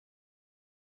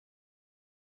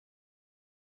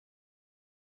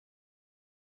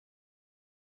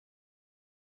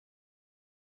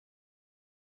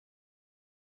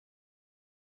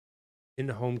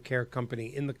in-home care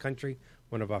company in the country.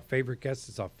 One of our favorite guests.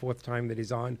 It's our fourth time that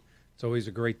he's on. It's always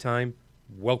a great time.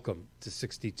 Welcome to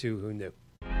 62 Who Knew.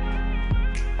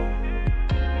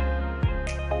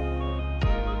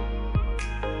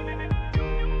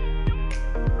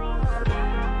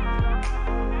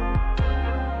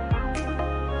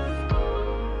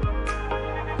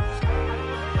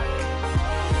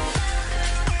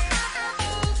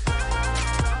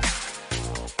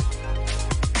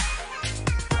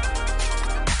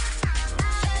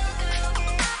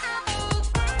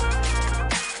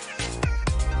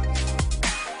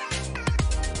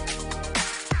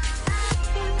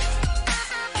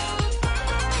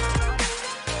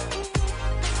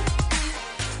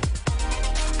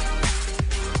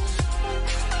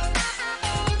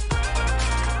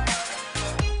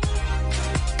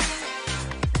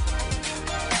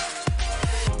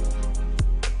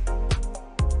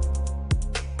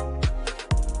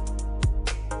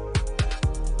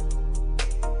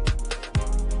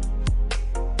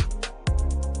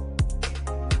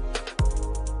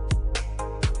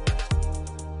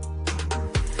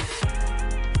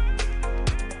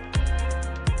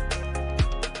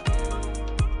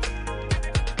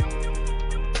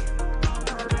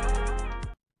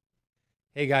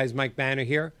 Hey guys, Mike Banner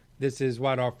here. This is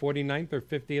our 49th or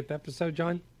 50th episode,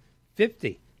 John?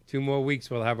 50. 2 more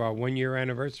weeks, we'll have our 1-year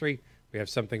anniversary. We have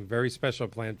something very special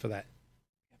planned for that.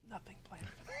 We have nothing planned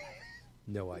for that.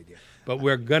 No idea. But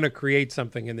we're going to create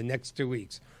something in the next 2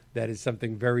 weeks that is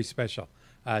something very special.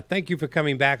 Thank you for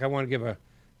coming back. I want to give a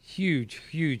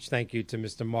huge thank you to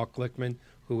Mr. Mark Glickman,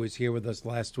 who was here with us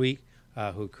last week,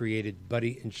 who created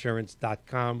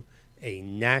BuddyInsurance.com, a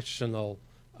national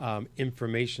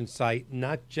information site,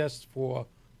 not just for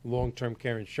long-term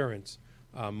care insurance.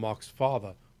 Mark's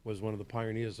father was one of the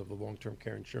pioneers of the long-term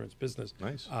care insurance business.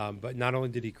 Nice. But not only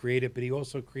did he create it, but he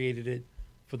also created it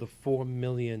for the 4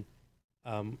 million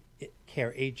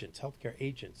healthcare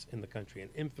agents in the country, an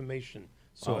information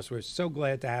source. We're so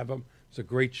glad to have him. It's a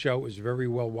great show. It was very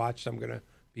well watched. I'm going to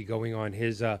be going on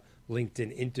his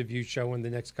LinkedIn interview show in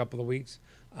the next couple of weeks.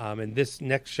 And this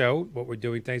next show, what we're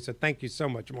doing today, so thank you so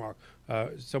much, Mark.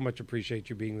 So much appreciate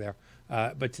you being there.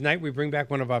 But tonight we bring back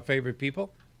one of our favorite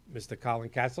people, Mr. Colin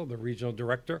Castle, the Regional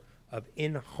Director of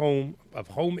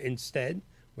Home Instead,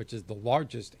 which is the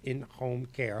largest in-home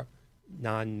care,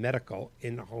 non-medical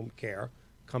in-home care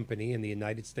company in the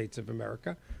United States of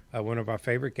America. One of our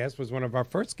favorite guests, was one of our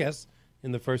first guests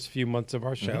in the first few months of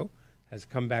our show. Has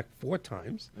come back 4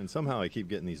 times. And somehow I keep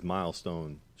getting these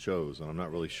milestone shows, and I'm not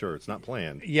really sure. It's not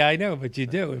planned. Yeah, I know, but you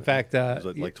do. In fact... is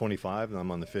it like 25, and I'm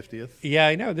on the 50th? Yeah,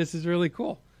 I know. This is really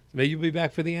cool. Maybe you'll be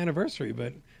back for the anniversary,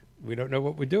 but we don't know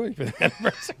what we're doing for the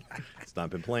anniversary. It's not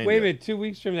been planned Wait yet. a minute, 2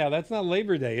 weeks from now. That's not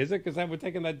Labor Day, is it? Because we're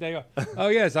taking that day off. Oh,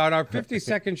 yes. On our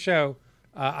 52nd show,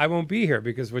 I won't be here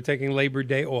because we're taking Labor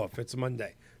Day off. It's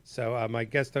Monday. So my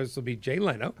guest host will be Jay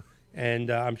Leno, and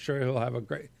I'm sure he'll have a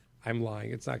great... I'm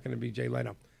lying. It's not going to be Jay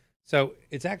Leno. So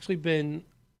it's actually been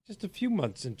just a few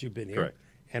months since you've been here. Correct.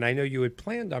 And I know you had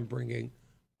planned on bringing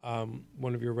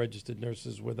one of your registered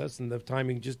nurses with us, and the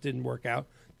timing just didn't work out.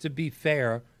 To be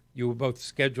fair, you were both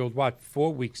scheduled,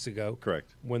 4 weeks ago?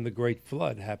 Correct. When the Great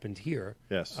Flood happened here.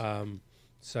 Yes.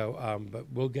 But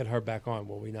we'll get her back on,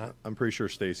 will we not? I'm pretty sure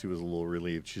Stacy was a little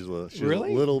relieved. She's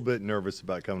Really? a little bit nervous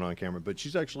about coming on camera, but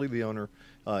she's actually the owner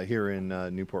here in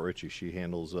Newport Richey. She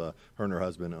handles, her and her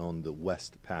husband own the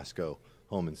West Pasco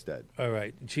Home Instead. All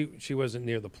right. She wasn't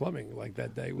near the plumbing like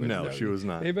that day. No, she was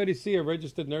not. Anybody see a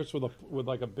registered nurse with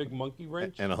like a big monkey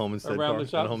wrench? And a Home Instead around car, the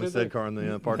shop, and a Home Instead car in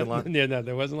the parking lot? Yeah, no,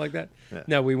 there wasn't like that. Yeah.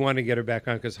 No, we want to get her back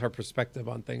on because her perspective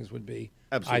on things would be,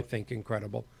 Absolutely. I think,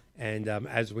 incredible. And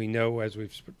as we know, as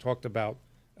we've talked about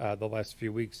the last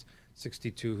few weeks,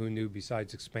 62 Who Knew,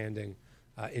 besides expanding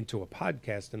into a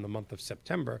podcast in the month of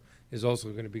September, is also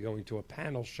going to be going to a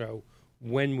panel show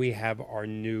when we have our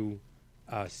new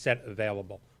set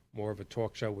available. More of a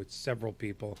talk show with several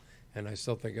people. And I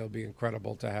still think it'll be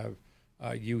incredible to have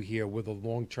you here with a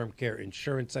long-term care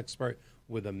insurance expert,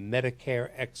 with a Medicare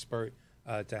expert,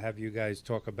 to have you guys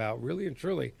talk about really and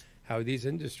truly how these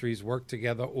industries work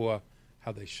together, or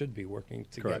how they should be working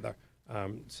together.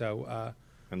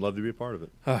 I'd love to be a part of it.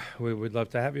 We would love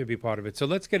to have you be part of it. So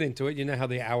let's get into it. You know how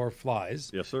the hour flies.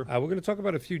 Yes, sir. We're going to talk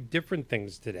about a few different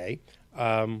things today.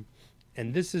 And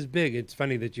this is big. It's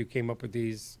funny that you came up with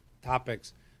these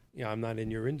topics. You know, I'm not in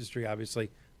your industry,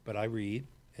 obviously, but I read,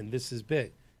 and this is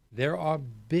big. There are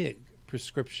big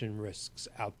prescription risks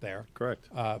out there. Correct.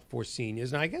 For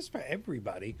seniors, and I guess for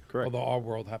everybody. Correct. Although our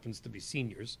world happens to be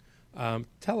seniors.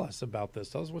 Tell us about this.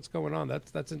 Tell us what's going on.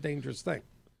 That's a dangerous thing.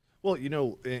 Well, you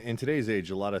know, in today's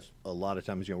age, a lot of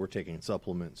times, you know, we're taking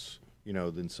supplements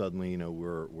then suddenly,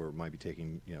 we're might be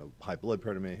taking, high blood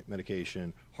pressure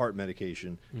medication, heart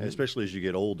medication, and especially as you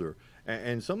get older.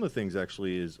 And some of the things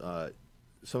actually is,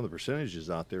 some of the percentages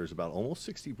out there is about almost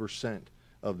 60%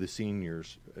 of the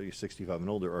seniors, 65 and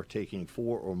older, are taking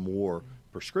 4 or more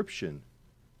prescription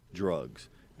drugs.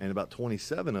 And about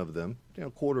 27 of them, a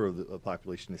quarter of the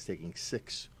population is taking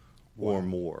 6 or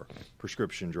more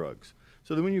prescription drugs.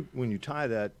 So then when you tie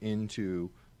that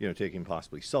into, taking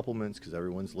possibly supplements, because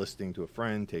everyone's listening to a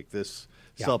friend, take this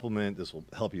supplement, this will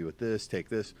help you with this, take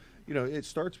this, it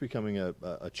starts becoming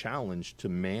a challenge to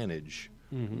manage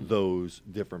those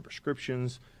different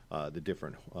prescriptions, the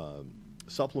different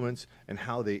supplements, and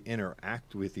how they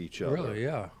interact with each other. Really,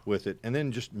 yeah. With it. And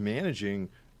then just managing,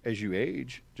 as you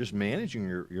age, just managing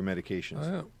your medications.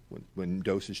 Oh, yeah. When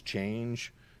doses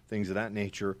change, things of that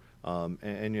nature.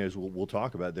 And as we'll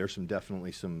talk about, there's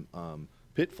definitely some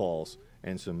pitfalls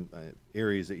and some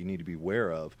areas that you need to be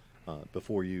aware of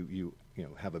before you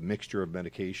have a mixture of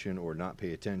medication or not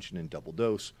pay attention and double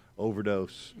dose,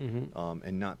 overdose,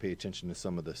 and not pay attention to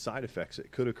some of the side effects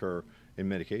that could occur in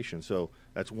medication. So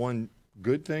that's one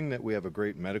good thing, that we have a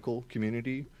great medical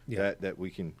community, that we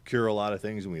can cure a lot of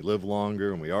things and we live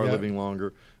longer and we are living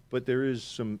longer. But there is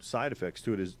some side effects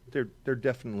to it. Is they're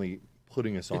definitely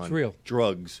putting us on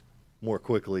drugs more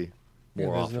quickly,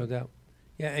 more often. There's no doubt.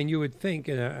 Yeah, and you would think,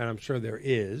 and I'm sure there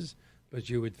is, but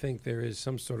you would think there is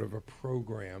some sort of a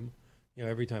program.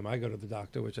 Every time I go to the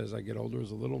doctor, which as I get older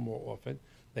is a little more often,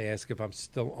 they ask if I'm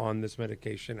still on this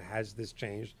medication. Has this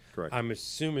changed? Correct. I'm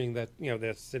assuming that,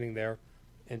 they're sitting there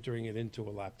entering it into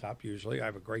a laptop usually. I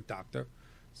have a great doctor,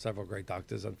 several great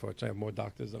doctors, unfortunately. I have more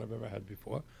doctors than I've ever had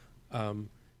before.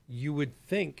 You would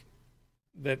think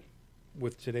that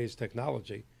with today's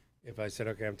technology, if I said,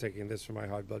 okay, I'm taking this for my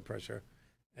high blood pressure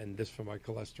and this for my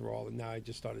cholesterol, and now I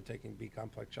just started taking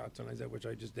B-complex shots, and I said, which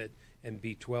I just did, and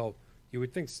B12, you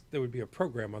would think there would be a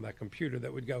program on that computer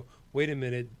that would go, wait a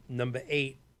minute, number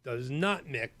 8 does not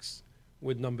mix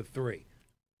with number 3.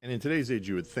 And in today's age,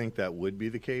 you would think that would be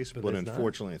the case, but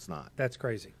unfortunately, it's not. That's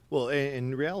crazy. Well,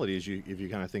 and reality is, if you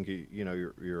kind of think,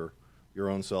 your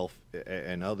own self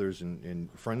and others and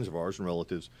friends of ours and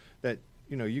relatives, that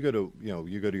you go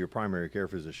to your primary care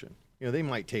physician. They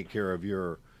might take care of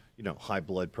your high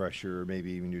blood pressure,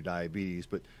 maybe even your diabetes,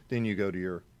 but then you go to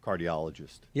your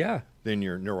cardiologist. Yeah. Then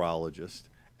your neurologist.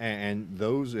 And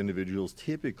those individuals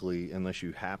typically, unless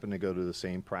you happen to go to the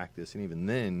same practice, and even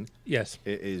then,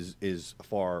 is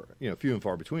far, few and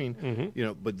far between.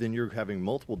 But then you're having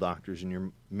multiple doctors and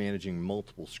you're managing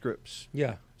multiple scripts.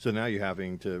 Yeah. So now you're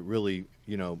having to really,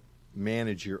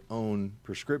 manage your own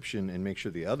prescription and make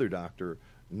sure the other doctor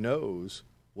knows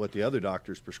what the other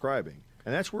doctor's prescribing.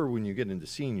 And that's where, when you get into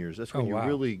seniors, that's when you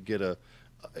really get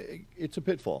it's a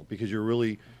pitfall, because you're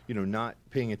really, not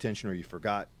paying attention, or you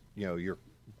forgot, your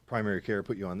primary care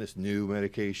put you on this new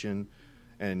medication,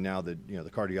 and now the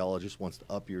cardiologist wants to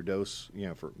up your dose,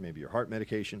 for maybe your heart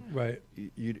medication. Right.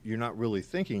 You're not really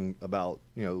thinking about,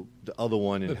 the other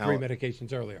one and the 3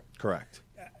 medications earlier. Correct.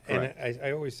 And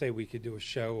I always say we could do a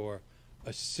show or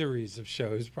a series of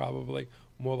shows, probably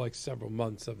more like several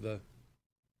months, of the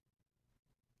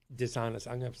I'm going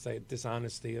to have to say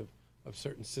dishonesty of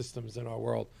certain systems in our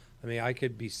world. I mean, I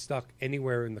could be stuck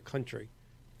anywhere in the country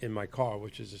in my car,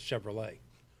 which is a Chevrolet,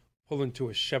 pull into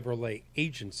a Chevrolet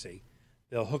agency.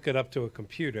 They'll hook it up to a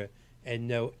computer and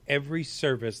know every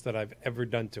service that I've ever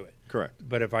done to it. Correct.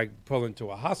 But if I pull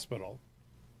into a hospital,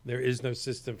 there is no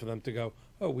system for them to go,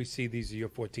 oh, we see these are your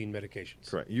 14 medications.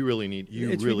 Correct. You really need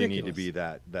to be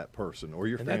that person, or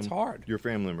your family. That's hard. Your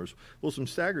family members. Well, some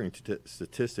staggering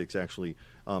statistics actually.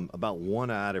 About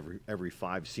 1 out of every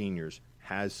 5 seniors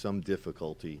has some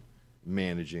difficulty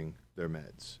managing their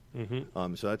meds.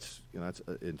 So that's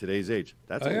in today's age,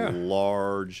 that's a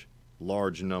large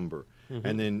number.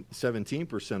 And then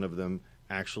 17% of them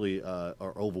actually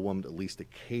are overwhelmed at least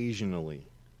occasionally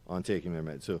on taking their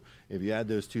meds. So if you add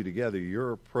those two together,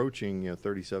 you're approaching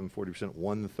 37, 40%,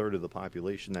 1/3 of the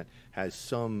population that has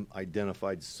some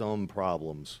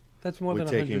problems. That's more than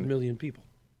 100 million people.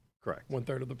 Correct.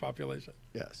 1/3 of the population.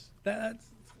 Yes.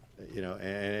 That's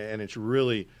and it's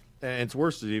really, and it's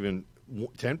worse that even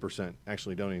 10%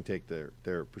 actually don't even take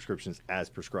their prescriptions as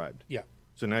prescribed. Yeah.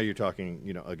 So now you're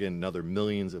talking, again, another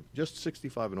millions of just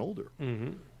 65 and older.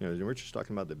 We're just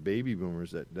talking about the baby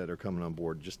boomers that are coming on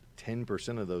board. Just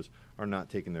 10% of those are not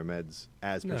taking their meds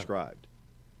as prescribed.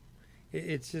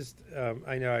 It's just,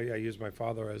 I know I use my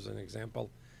father as an example.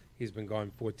 He's been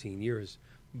gone 14 years.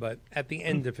 But at the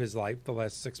end of his life, the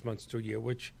last 6 months to a year,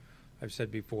 which I've said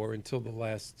before, until the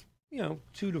last,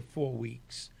 2 to 4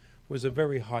 weeks, was a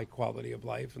very high quality of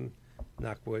life. And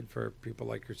knock wood for people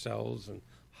like yourselves and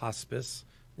hospice.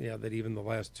 That even the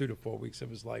last 2 to 4 weeks of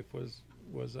his life was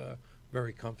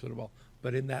very comfortable.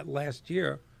 But in that last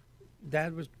year,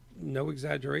 Dad was, no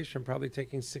exaggeration, probably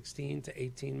taking 16 to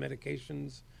 18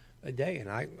 medications a day. And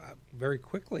I very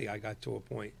quickly I got to a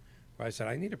point where I said,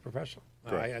 I need a professional.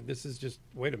 This is just,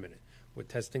 wait a minute. We're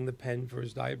testing the pen for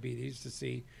his diabetes to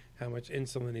see how much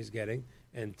insulin he's getting.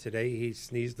 And today he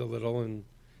sneezed a little and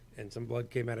some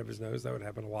blood came out of his nose. That would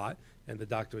happen a lot. And the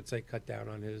doctor would say, cut down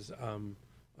on his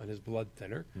blood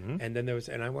thinner. And then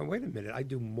and I went, wait a minute, I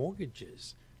do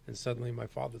mortgages. And suddenly my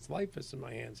father's life is in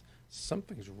my hands.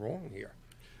 Something's wrong here.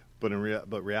 But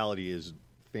reality is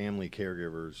family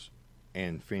caregivers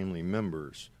and family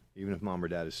members, even if mom or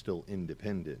dad is still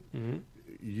independent,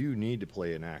 you need to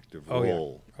play an active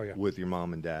role with your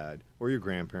mom and dad or your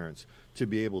grandparents to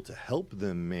be able to help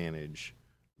them manage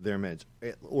their meds,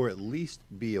 or at least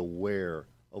be aware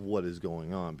of what is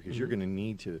going on, because you're going to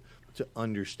need to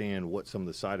understand what some of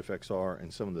the side effects are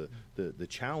and some of the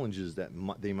challenges that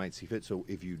they might see fit. So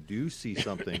if you do see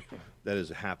something that is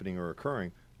happening or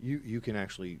occurring, you can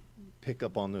actually pick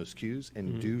up on those cues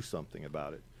and do something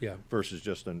about it. Yeah. Versus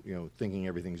just thinking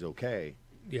everything's okay.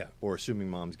 Yeah. Or assuming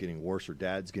mom's getting worse or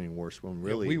dad's getting worse, when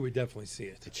really we would definitely see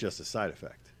it. It's just a side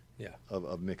effect. Yeah.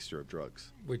 Of mixture of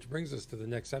drugs. Which brings us to the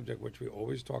next subject, which we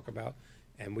always talk about,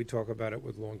 and we talk about it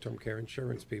with long-term care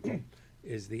insurance people,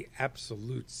 is the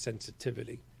absolute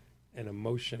sensitivity and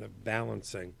emotion of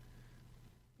balancing,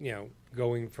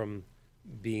 going from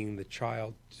being the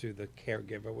child to the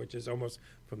caregiver, which is almost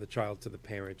from the child to the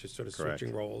parent, just sort of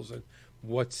switching roles, and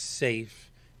what's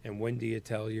safe, and when do you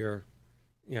tell your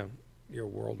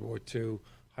World War II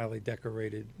highly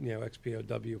decorated,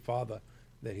 ex-POW father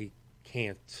that he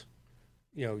can't,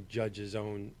 judge his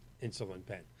own insulin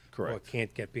pen. Correct. Or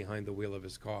can't get behind the wheel of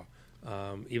his car.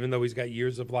 Even though he's got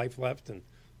years of life left and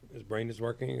his brain is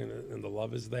working and the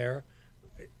love is there,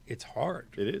 it's hard.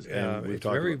 It is. And it's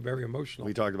very, very emotional.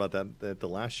 We talked about that at the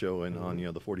last show and on the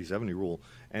 40/70 rule,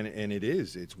 and it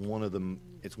is. It's one of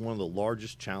the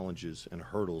largest challenges and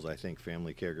hurdles I think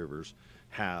family caregivers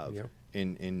have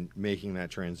in making that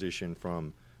transition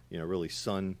from really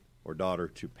son or daughter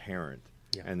to parent.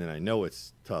 Yeah. And then I know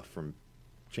it's tough from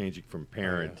changing from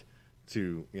parent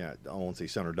to I won't say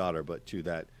son or daughter, but to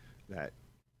that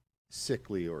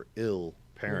sickly or ill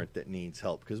parent that needs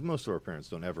help, because most of our parents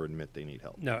don't ever admit they need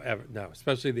help. No,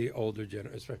 especially the older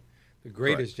generation, the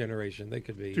greatest generation. They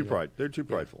could be they're too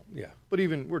prideful. Yeah. But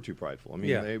even we're too prideful. I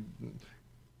mean,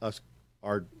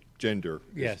 our gender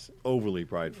is overly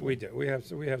prideful. We do. We have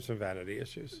some vanity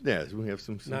issues. Yes, we have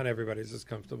some. Not everybody's as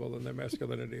comfortable in their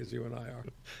masculinity as you and I are.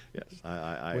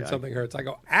 Yes, when something hurts, I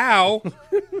go, "Ow,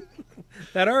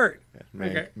 that hurt."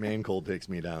 Man cold takes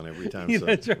me down every time. Yeah, so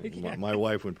that's right. My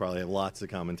wife would probably have lots of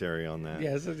commentary on that.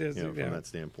 Yes, it is. From that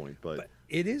standpoint, but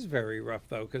it is very rough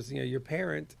though, because your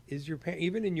parent is your parent.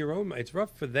 Even in your own, it's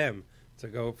rough for them to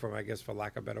go from, I guess, for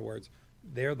lack of better words,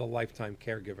 they're the lifetime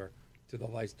caregiver to the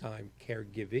lifetime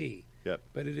caregivee. Yep.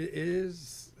 But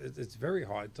it's very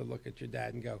hard to look at your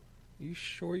dad and go, "Are you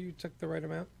sure you took the right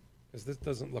amount? Because this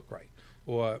doesn't look right."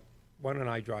 Or, "Why don't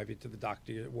I drive you to the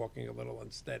doctor? You're walking a little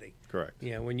unsteady." Correct.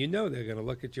 When they're going to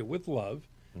look at you with love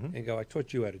and go, "I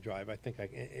taught you how to drive. I think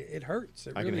it hurts.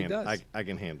 It really does. I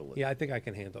can handle it." Yeah, I think I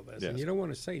can handle this. Yes. And you don't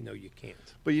want to say, no, you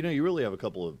can't. But, you really have a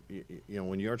couple of,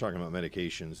 when you are talking about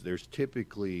medications, there's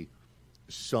typically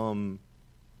some,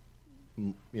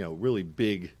 really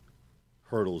big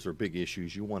hurdles or big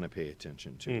issues you want to pay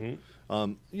attention to.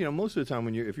 Most of the time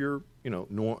if you're,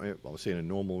 I'll say in a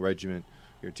normal regimen,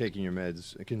 you're taking your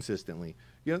meds consistently,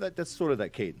 that's sort of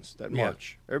that cadence, that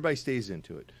march. Everybody stays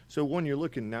into it. So when you're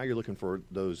looking for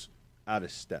those out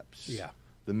of steps. Yeah.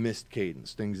 The missed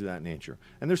cadence, things of that nature.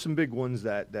 And there's some big ones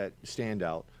that stand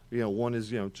out. One is,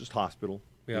 just hospital.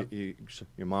 Yeah.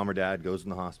 Your mom or dad goes in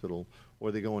the hospital,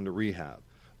 or they go into rehab.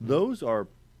 Those are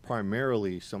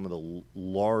primarily some of the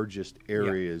largest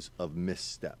areas of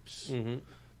missteps.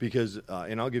 Because,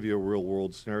 and I'll give you a real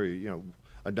world scenario,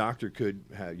 a doctor could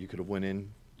have went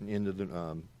into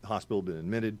the hospital, been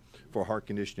admitted for a heart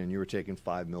condition, and you were taking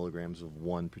 5 milligrams of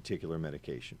one particular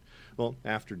medication. Well,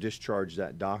 after discharge,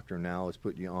 that doctor now has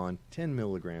put you on 10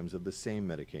 milligrams of the same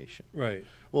medication. Right.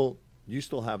 Well, you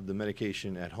still have the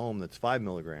medication at home that's 5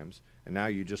 milligrams, and now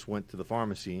you just went to the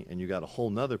pharmacy and you got a whole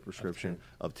nother prescription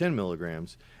of 10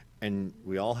 milligrams, and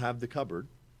we all have the cupboard.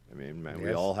 I mean,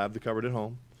 we all have the cupboard at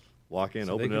home. Walk in,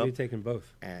 open it up. They could be taking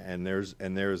both. And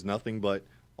there's nothing but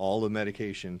all the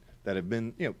medication that have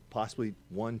been, possibly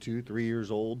 1, 2, 3 years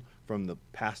old from the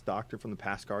past doctor, from the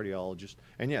past cardiologist.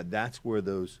 And that's where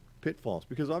those pitfalls,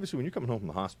 because obviously when you're coming home from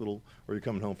the hospital or you're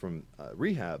coming home from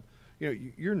rehab,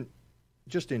 you're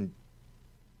just in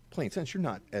plain sense, you're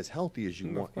not as healthy as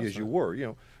No, of you course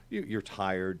were. You're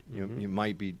tired.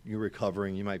 You're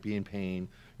recovering. You might be in pain.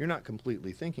 You're not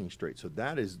completely thinking straight. So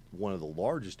that is one of the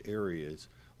largest areas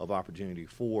of opportunity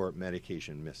for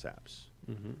medication mishaps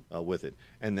with it.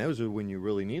 And those are when you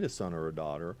really need a son or a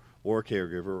daughter or a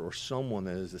caregiver or someone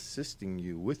that is assisting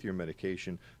you with your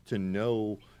medication to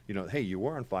know, hey, you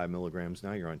were on 5 milligrams,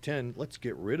 now you're on 10. Let's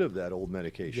get rid of that old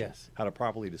medication. Yes. How to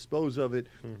properly dispose of it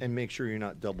and make sure you're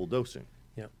not double dosing.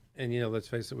 Yeah. And, let's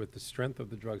face it, with the strength of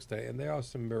the drugs today, and there are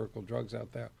some miracle drugs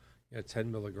out there. 10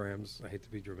 milligrams, I hate to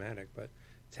be dramatic, but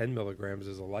 10 milligrams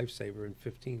is a lifesaver and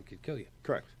 15 could kill you.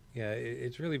 Correct. Yeah,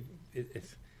 it's really,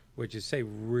 it's what you say it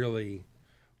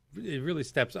really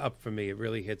steps up for me. It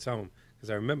really hits home because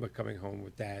I remember coming home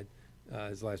with Dad.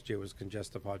 His last year was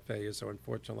congestive heart failure, so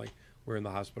unfortunately we're in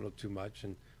the hospital too much.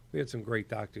 And we had some great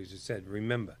doctors who said,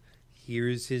 remember,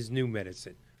 here's his new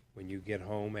medicine. When you get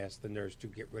home, ask the nurse to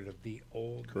get rid of the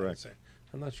old medicine.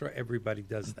 I'm not sure everybody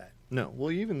does that. No.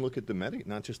 Well, you even look at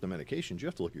not just the medications. You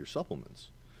have to look at your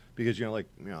supplements because I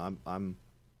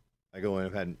go in.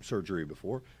 I've had surgery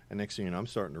before, and next thing you know, I'm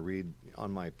starting to read on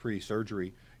my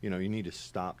pre-surgery. You need to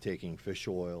stop taking fish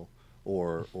oil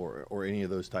or any of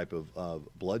those type of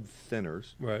blood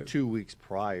thinners 2 weeks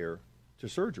prior to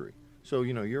surgery. So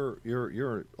you're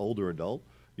an older adult.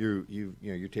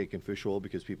 You're taking fish oil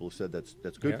because people have said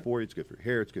that's good for you. It's good for your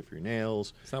hair. It's good for your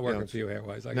nails. It's not working for you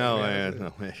hair-wise. No.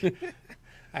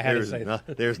 I had to say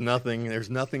that. There's nothing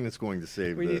that's going to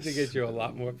save we this. need to get you a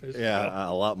lot more fish. Yeah,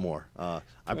 a lot more. I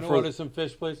prefer order some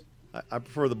fish, please. I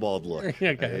prefer the bald look.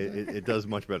 Okay. It does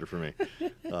much better for me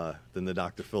than the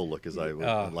Dr. Phil look as I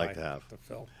would like to have. Dr.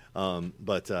 Phil.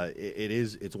 But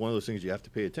it's one of those things you have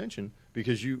to pay attention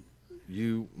because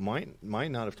you might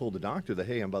not have told the doctor that,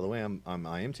 hey, and by the way,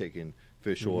 I am taking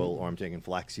fish oil or I'm taking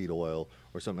flaxseed oil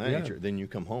or something of that nature. Then you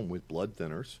come home with blood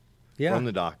thinners from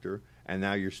the doctor, and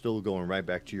now you're still going right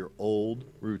back to your old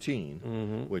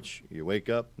routine, which you wake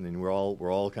up and then we're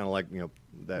all kind of like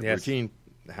that routine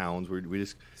hounds. We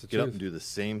just get up and do the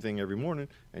same thing every morning,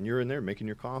 and you're in there making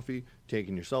your coffee,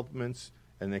 taking your supplements,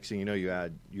 and next thing you know, you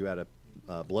add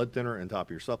a blood thinner on top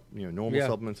of your normal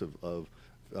supplements of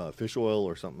fish oil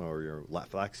or something, or your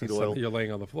flaxseed oil. You're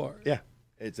laying on the floor. Yeah,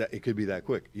 it could be that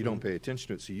quick. You don't pay attention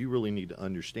to it, so you really need to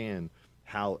understand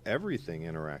how everything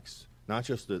interacts. Not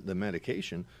just the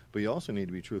medication, but you also need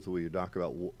to be truthful with your doctor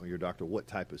about what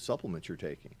type of supplements you're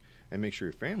taking, and make sure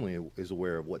your family is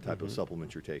aware of what type of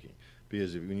supplements you're taking.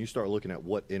 Because when you start looking at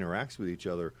what interacts with each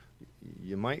other,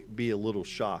 you might be a little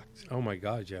shocked. Oh my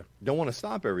God, yeah. Don't want to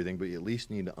stop everything, but you at least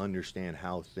need to understand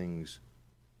how things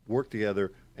work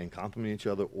together and complement each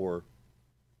other or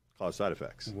cause side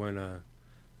effects. When to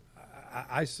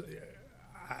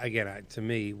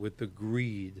me, with the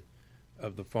greed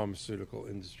of the pharmaceutical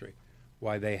industry,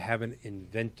 why they haven't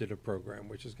invented a program,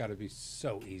 which has got to be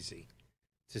so easy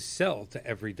to sell to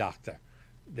every doctor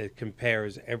that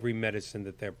compares every medicine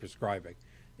that they're prescribing,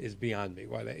 is beyond me.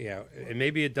 Why they, and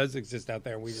maybe it does exist out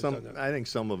there, and we just don't know. I think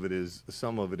some of it is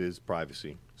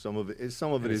privacy. Some of it is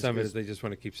they just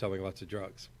want to keep selling lots of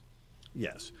drugs.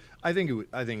 Yes, I think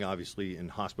obviously in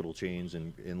hospital chains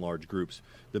and in large groups,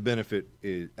 the benefit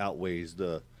outweighs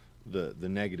the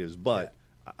negatives. But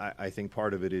I think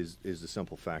part of it is the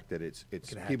simple fact that it's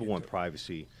people want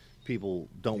privacy. People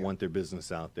don't want their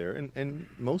business out there, and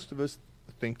most of us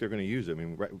think they're going to use it. I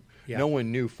mean, no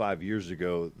one knew 5 years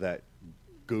ago that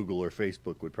Google or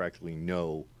Facebook would practically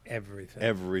know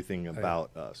everything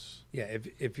about us. Yeah,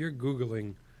 if you're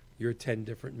Googling your 10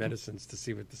 different medicines to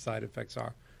see what the side effects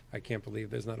are, I can't believe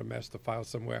there's not a master file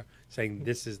somewhere saying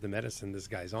this is the medicine this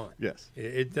guy's on. Yes.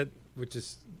 Which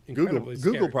is incredibly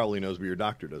scary. Google probably knows, but your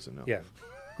doctor doesn't know. Yeah.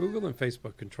 Google and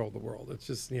Facebook control the world. It's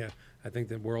just, I think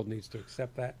the world needs to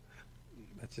accept that.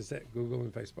 That's just it. Google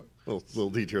and Facebook. Little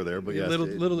detour there, but yes.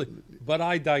 But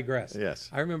I digress. Yes.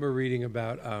 I remember reading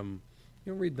about, you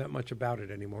don't read that much about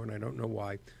it anymore, and I don't know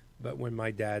why, but when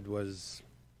my dad was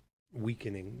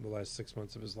weakening the last 6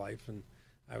 months of his life, and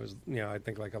I was, I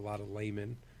think like a lot of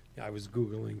laymen, I was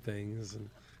Googling things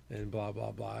and blah,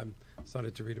 blah, blah. I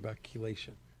started to read about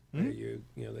chelation.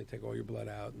 Mm-hmm. They take all your blood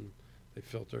out and they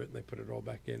filter it and they put it all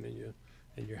back in,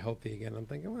 and you're healthy again. I'm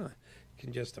thinking, well,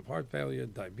 congestive heart failure,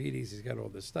 diabetes, he's got all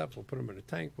this stuff. We'll put him in a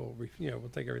tank. We'll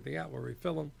take everything out. We'll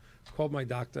refill him. Called my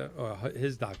doctor.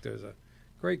 His doctor is a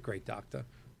great, great doctor.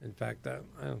 In fact, I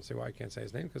don't see why I can't say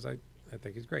his name because I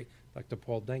think he's great. Dr.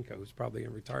 Paul Denko, who's probably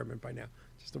in retirement by now.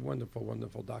 Just a wonderful,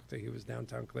 wonderful doctor. He was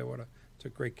downtown Clearwater,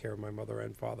 took great care of my mother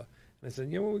and father. And I said,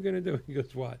 what we're going to do? He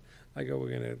goes, what? I go,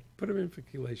 we're going to put him in for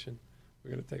chelation.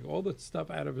 We're going to take all the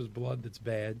stuff out of his blood that's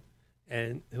bad,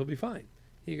 and he'll be fine.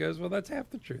 He goes, well, that's half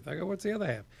the truth. I go, what's the other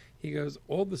half? He goes,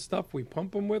 all the stuff we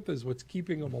pump them with is what's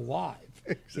keeping them alive.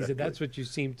 He said, that's what you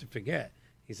seem to forget.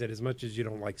 He said, as much as you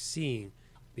don't like seeing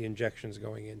the injections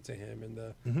going into him and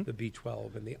the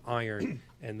B12 and the iron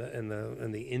and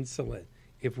the insulin,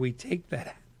 if we take that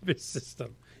out of his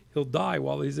system, he'll die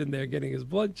while he's in there getting his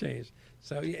blood changed.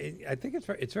 So I think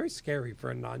it's very scary for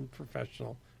a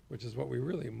non-professional, which is what we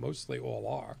really mostly all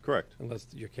are. Correct. Unless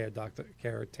your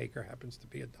caretaker happens to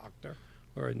be a doctor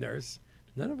or a nurse.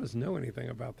 None of us know anything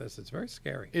about this. It's very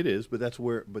scary. It is, but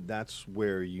that's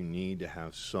where you need to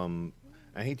have some.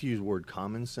 I hate to use the word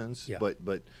common sense,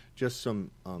 but just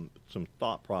some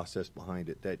thought process behind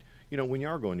it. That when you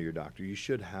are going to your doctor, you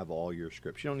should have all your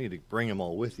scripts. You don't need to bring them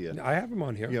all with you. I have them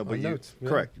on here. Yeah, but notes.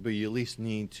 Correct. But you at least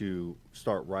need to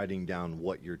start writing down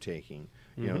what you're taking.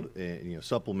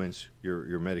 Supplements,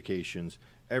 your medications,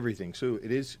 everything. So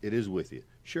it is with you.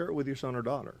 Share it with your son or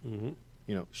daughter.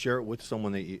 Share it with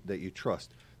someone that you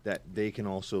trust, that they can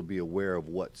also be aware of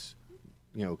what's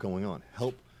going on.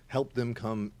 Help them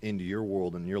come into your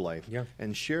world and your life,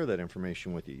 and share that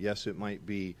information with you. Yes, it might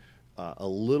be a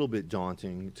little bit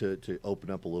daunting to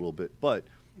open up a little bit, but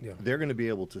they're going to be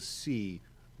able to see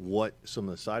what some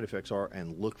of the side effects are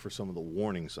and look for some of the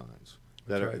warning signs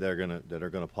that are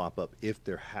going to pop up if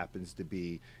there happens to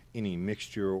be any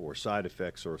mixture or side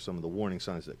effects or some of the warning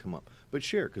signs that come up. But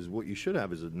share, because what you should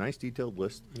have is a nice detailed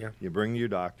list. You bring to your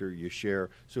doctor, you share.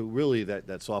 So really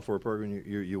that software program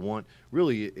you want,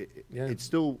 really it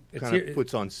still kind of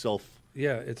puts on self.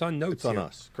 Yeah, it's on notes. It's on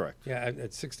us, correct. Yeah,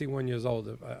 at 61 years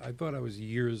old, I thought I was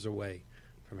years away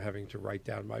from having to write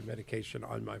down my medication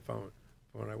on my phone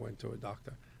when I went to a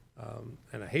doctor.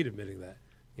 And I hate admitting that.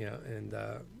 And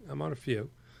I'm on a few.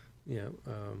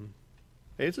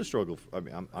 Hey, it's a struggle. I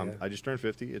mean, I just turned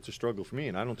 50. It's a struggle for me,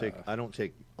 and I don't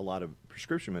take a lot of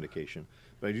prescription medication,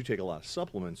 but I do take a lot of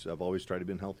supplements. I've always tried to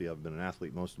be healthy. I've been an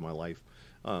athlete most of my life.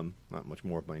 Not much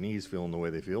more of my knees feeling the way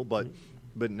they feel, but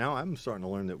now I'm starting to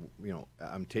learn that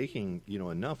I'm taking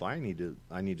enough. I need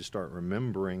to start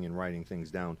remembering and writing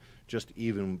things down. Just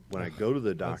even when I go to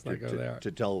the doctor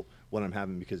to tell what I'm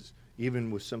having, because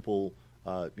even with simple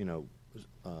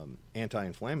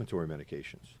anti-inflammatory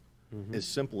medications. As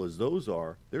simple as those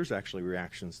are, there's actually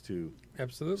reactions to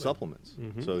supplements.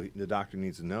 So the doctor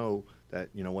needs to know that,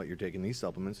 what, you're taking these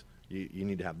supplements, you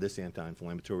need to have this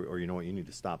anti-inflammatory, or you need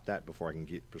to stop that before I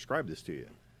can prescribe this to you.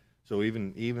 So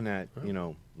even at,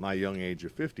 my young age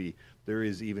of 50, there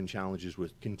is even challenges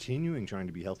with continuing trying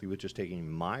to be healthy with just taking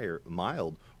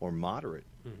mild or moderate,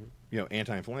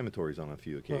 anti-inflammatories on a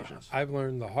few occasions. Well, I've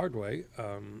learned the hard way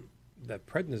that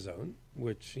prednisone,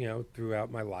 which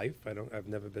throughout my life I've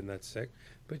never been that sick,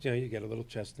 but you get a little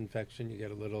chest infection, you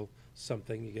get a little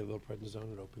something, you get a little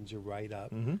prednisone, it opens you right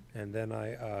up. And then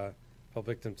I fell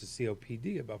victim to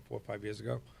COPD about 4 or 5 years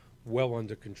ago, well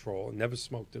under control. Never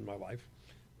smoked in my life,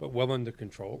 but well under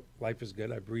control. Life is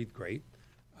good. I breathe great,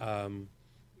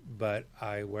 but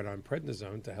I went on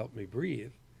prednisone to help me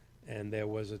breathe, and there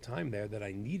was a time there that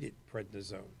I needed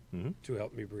prednisone to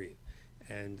help me breathe.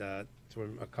 And so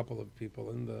when a couple of people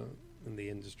in the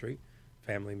industry,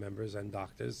 family members and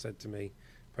doctors, said to me,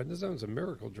 prednisone's a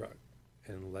miracle drug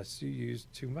unless you use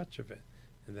too much of it,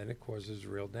 and then it causes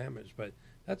real damage. But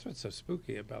that's what's so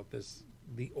spooky about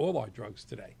all our drugs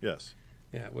today. Yes.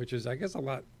 Yeah, which is, I guess, a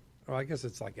lot. Well, I guess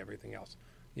it's like everything else.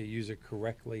 You use it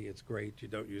correctly, it's great. You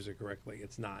don't use it correctly,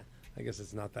 it's not. I guess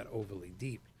it's not that overly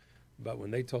deep. But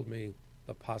when they told me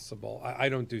the possible, I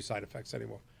don't do side effects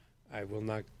anymore. I will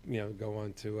not, go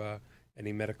on to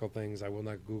any medical things. I will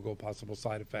not Google possible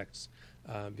side effects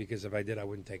because if I did, I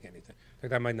wouldn't take anything. In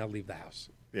fact, I might not leave the house.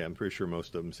 Yeah, I'm pretty sure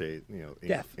most of them say,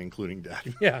 death, including death.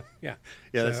 Yeah.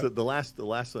 That's the last.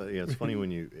 It's funny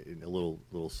when you a little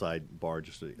sidebar,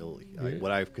 just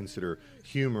what I consider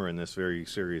humor in this very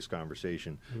serious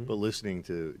conversation, but listening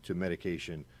to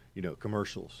medication,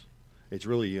 commercials. It's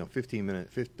really,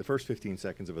 the first 15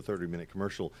 seconds of a 30-minute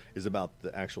commercial is about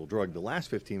the actual drug. The last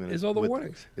 15 minutes is all the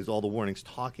warnings. Is all the warnings,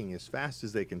 talking as fast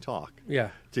as they can talk. Yeah.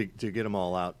 To get them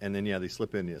all out, and then they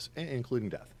slip in this, including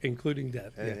death. Including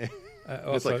death. Yeah.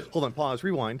 It's like, hold on, pause,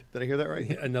 rewind. Did I hear that right?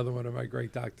 Another one of my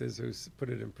great doctors who's put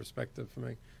it in perspective for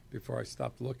me before I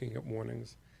stopped looking at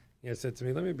warnings. He said to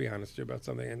me, "Let me be honest with you about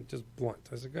something," and just blunt.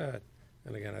 I said, "Go ahead."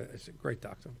 And again, I said, "Great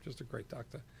doctor, just a great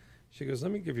doctor." She goes,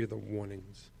 "Let me give you the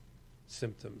warnings.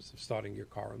 Symptoms of starting your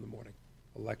car in the morning: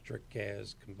 electric,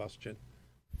 gas, combustion,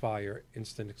 fire,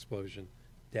 instant explosion,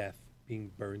 death,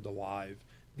 being burned alive.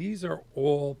 These are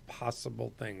all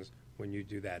possible things when you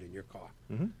do that in your car."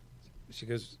 She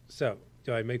goes, "So,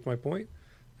 do I make my point?"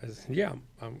 I said, "Yeah,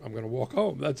 I'm going to walk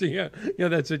home." That's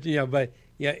that's it. But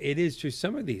it is true.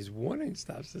 Some of these warning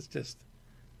stuffs, it's just,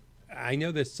 I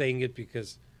know they're saying it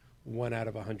because 1 out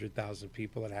of 100,000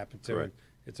 people it happened to, Correct.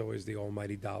 it's always the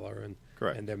almighty dollar and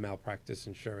Correct. and their malpractice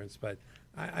insurance. But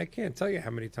I can't tell you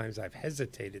how many times I've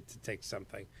hesitated to take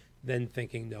something, then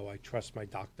thinking, no, I trust my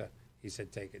doctor. He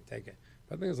said, take it, take it.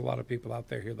 But I think there's a lot of people out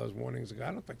there hear those warnings and go,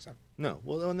 I don't think so. No.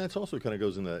 Well, and that's also kind of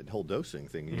goes in that whole dosing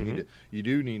thing. You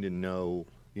do need to know,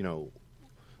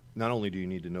 not only do you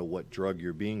need to know what drug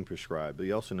you're being prescribed, but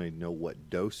you also need to know what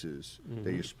doses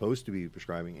that you're supposed to be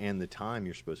prescribing and the time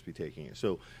you're supposed to be taking it.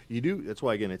 So you do. That's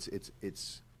why, again, it's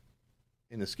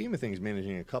in the scheme of things,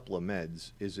 managing a couple of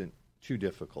meds isn't too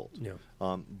difficult. Yeah.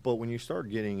 But when you start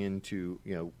getting into,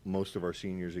 most of our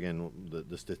seniors, again,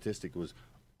 the statistic was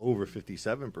over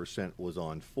 57% was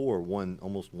on 4.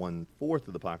 Almost 1/4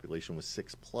 of the population was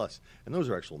 6+, and those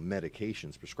are actual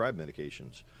medications, prescribed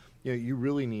medications. You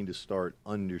really need to start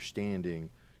understanding,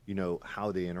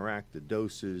 how they interact, the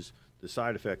doses, the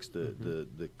side effects,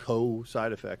 the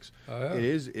co-side effects. Oh, yeah.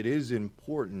 It is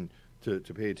important to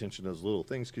pay attention to those little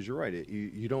things, because you're right.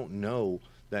 You don't know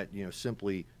that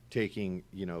simply taking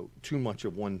too much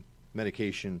of one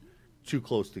medication too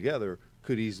close together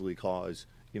could easily cause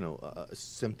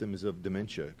symptoms of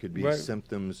dementia, could be Right.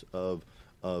 symptoms of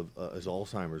as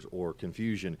Alzheimer's or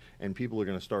confusion, and people are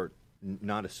going to start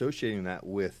not associating that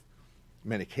with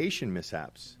medication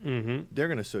mishaps. They're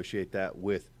going to associate that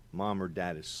with mom or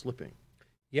dad is slipping.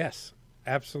 Yes,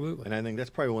 absolutely. And I think that's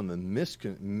probably one of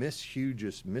the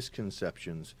hugest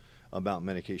misconceptions about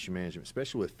medication management,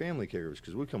 especially with family caregivers,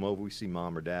 because we come over, we see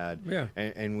mom or dad, Yeah.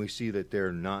 and we see that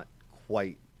they're not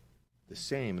quite the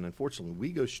same. And unfortunately,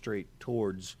 we go straight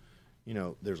towards,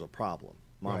 there's a problem.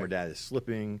 Mom or Right. dad is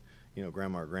slipping,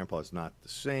 grandma or grandpa is not the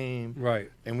same. Right.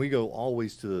 And we go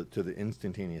always to the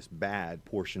instantaneous bad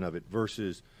portion of it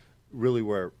versus really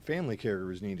where family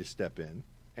caregivers need to step in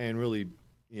and really,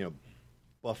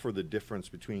 buffer the difference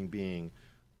between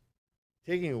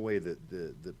taking away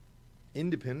the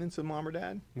independence of mom or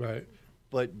dad, Right.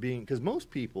 but because most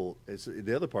people, it's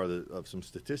the other part of some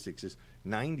statistics is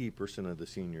 90% of the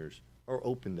seniors are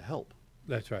open to help.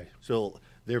 That's right. So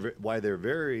they're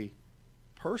very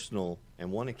personal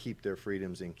and want to keep their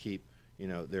freedoms and keep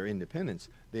their independence.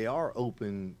 They are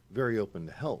very open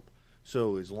to help.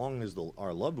 So as long as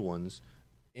our loved ones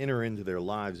enter into their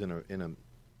lives in a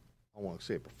I won't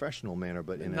say a professional manner,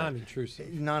 but in Non-intrusive.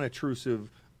 a non-intrusive,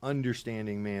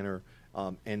 understanding manner,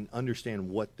 and understand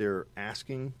what they're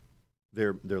asking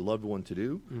their loved one to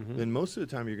do, then most of the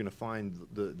time you're going to find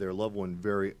their loved one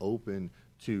very open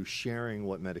to sharing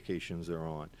what medications they're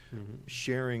on,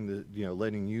 sharing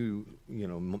letting you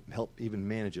help even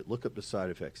manage it, look up the side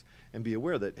effects, and be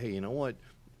aware that, hey, you know what,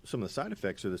 some of the side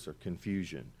effects of this are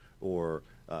confusion or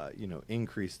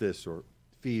increase this or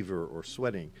fever or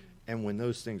sweating, and when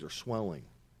those things are swelling,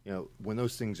 when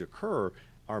those things occur,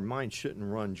 our mind shouldn't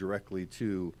run directly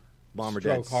to mom or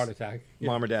Stroke, dad's heart attack. Yeah.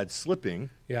 mom or dad slipping.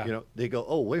 Yeah. They go,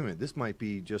 oh, wait a minute, this might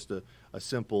be just a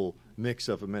simple mix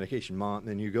of a medication. Mom, and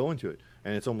then you go into it,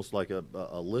 and it's almost like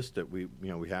a list that we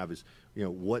have is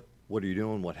what are you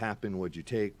doing, what happened, what'd you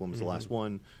take, when was the last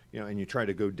one, and you try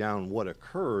to go down what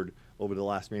occurred over the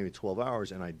last maybe 12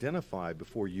 hours and identify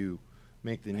before you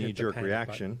make the knee-jerk panic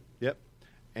reaction. Yep.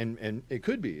 And it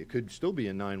could still be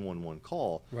a 911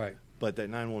 call. Right. But that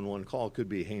 911 call could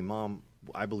be, hey, mom,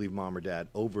 I believe mom or dad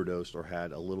overdosed or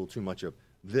had a little too much of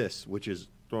this, which is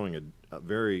throwing a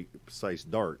very precise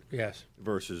dart. Yes.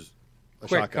 Versus a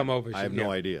Quick, shotgun. come over. I have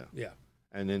no idea. Yeah.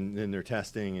 And then they're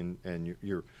testing, and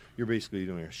you're basically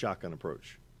doing a shotgun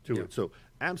approach to Yeah. it. So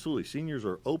absolutely, seniors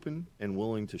are open and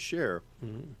willing to share.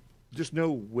 Just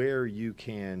know where your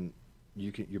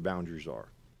boundaries are.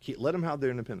 Let them have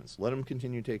their independence. Let them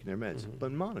continue taking their meds,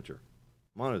 but monitor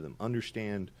them.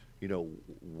 Understand,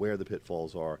 where the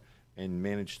pitfalls are, and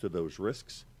manage to those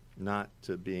risks, not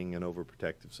to being an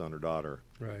overprotective son or daughter,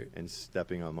 Right. and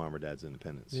stepping on mom or dad's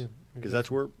independence. Yeah, Because that's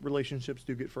where relationships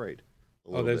do get frayed.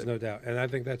 Oh, there's no doubt. And I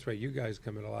think that's where you guys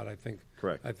come in a lot. I think.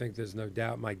 Correct. I think there's no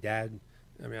doubt. My dad,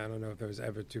 I don't know if there was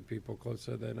ever two people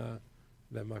closer than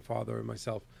my father and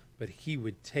myself, but he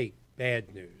would take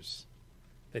bad news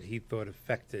that he thought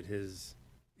affected his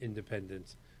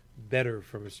independence better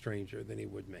from a stranger than he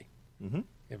would me.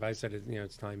 If I said,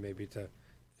 it's time maybe to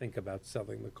think about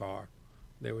selling the car,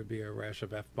 there would be a rash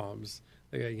of F-bombs.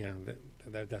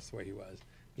 That's the way he was.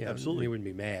 Absolutely. He wouldn't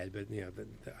be mad, but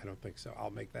I don't think so.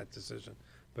 I'll make that decision.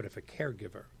 But if a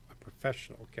caregiver, a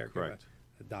professional caregiver, Correct.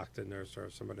 a doctor, nurse, or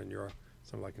someone in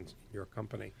your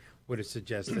company would have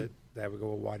suggested that, would go,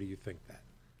 well, why do you think that?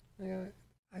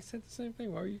 I said the same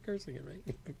thing. Why are you cursing at me?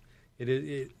 It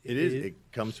is. It is.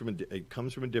 It comes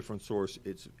from a different source.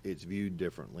 It's viewed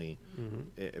differently,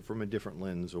 from a different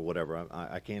lens or whatever.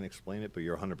 I can't explain it, but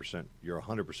you're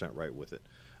 100% right with it.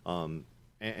 And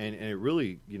it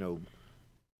really,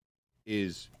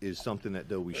 is something that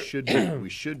though we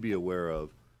should be aware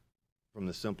of, from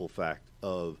the simple fact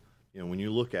of, when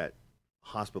you look at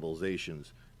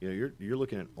hospitalizations, you're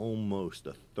looking at almost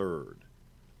a third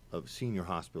of senior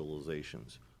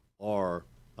hospitalizations are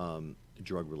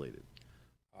drug related.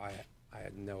 I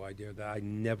had no idea that. I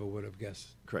never would have guessed.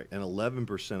 Correct. And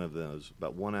 11% of those,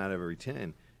 about 1 out of every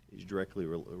 10, is directly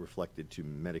reflected to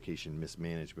medication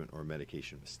mismanagement or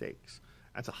medication mistakes.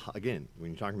 That's again,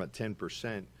 when you're talking about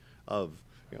 10% of,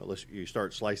 you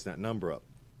start slicing that number up,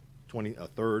 a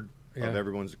third of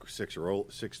everyone's six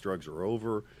drugs are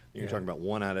over. You're talking about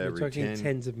 1 out of every 10. We're talking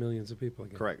tens of millions of people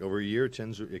again. Correct. Over a year,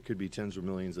 it could be tens of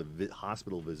millions of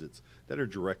hospital visits that are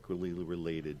directly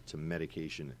related to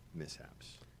medication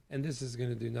mishaps. And this is going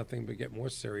to do nothing but get more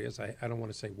serious. I don't want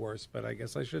to say worse, but I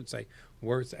guess I should say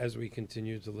worse as we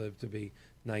continue to live to be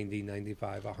 90,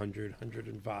 95, 100,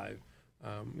 105. I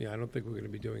don't think we're going to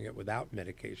be doing it without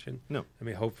medication. No. I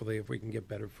mean, hopefully if we can get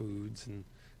better foods and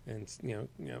I'm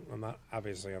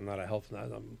not a health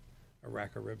nut. I'm a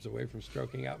rack of ribs away from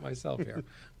stroking out myself here.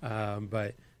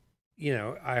 But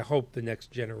I hope the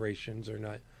next generations are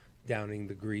not downing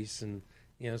the grease, and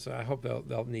so I hope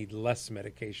they'll need less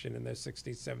medication in their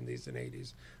 60s, 70s, and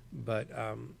 80s. But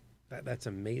that's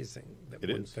amazing that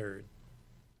 1/3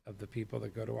 of the people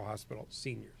that go to a hospital,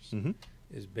 seniors,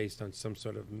 is based on some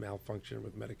sort of malfunction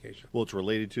with medication. Well, it's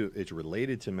related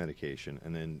to medication,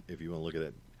 and then if you want to look at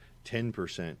it,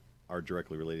 10% are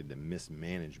directly related to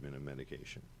mismanagement of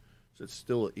medication. So it's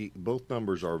still, both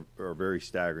numbers are very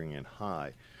staggering and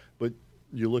high. But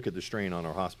you look at the strain on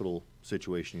our hospital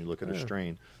situation, you look at a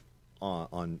strain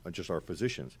on just our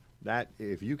physicians. That,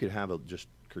 if you could just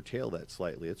curtail that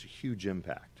slightly, it's a huge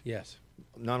impact. Yes.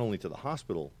 Not only to the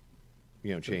hospital,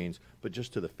 chains, but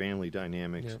just to the family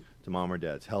dynamics, to mom or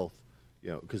dad's health,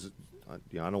 because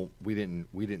we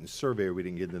didn't survey, or we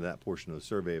didn't get into that portion of the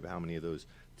survey of how many of those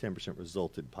 10%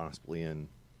 resulted possibly in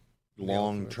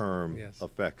long-term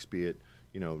effects, be it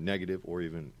negative or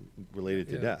even related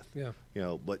to death. Yeah.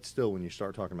 But still, when you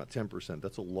start talking about 10%,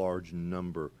 that's a large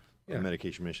number of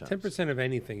medication mishaps. 10% of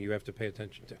anything you have to pay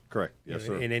attention to. Correct. Yes,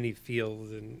 sir. In any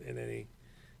field, in any.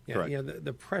 Correct.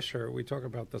 The pressure. We talk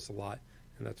about this a lot,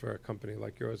 and that's where a company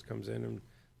like yours comes in. And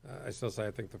I still say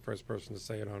I think the first person to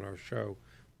say it on our show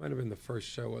might have been the first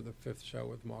show or the 5th show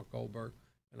with Mark Goldberg.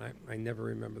 And I never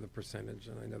remember the percentage,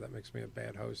 and I know that makes me a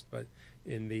bad host, but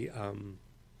in the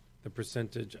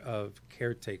percentage of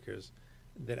caretakers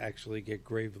that actually get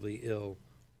gravely ill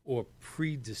or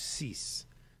predecease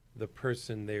the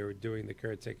person they were doing the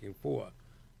caretaking for,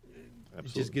 Absolutely.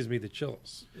 It just gives me the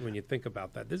chills when you think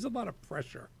about that. There's a lot of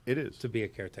pressure. It is to be a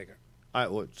caretaker.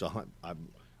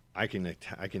 I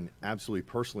can absolutely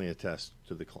personally attest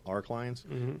to our clients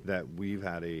that we've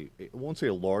had I won't say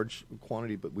a large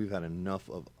quantity, but we've had enough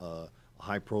of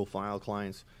high profile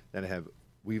clients that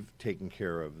we've taken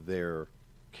care of their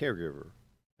caregiver,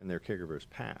 and their caregiver has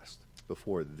passed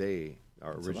before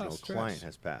our original client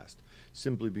has passed,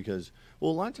 simply because, a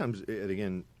lot of times,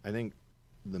 again, I think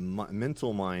the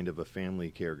mental mind of a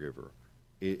family caregiver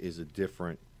is a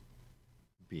different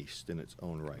beast in its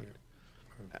own right.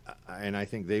 And I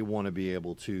think they want to be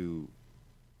able to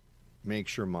make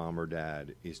sure mom or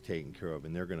dad is taken care of,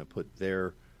 and they're going to put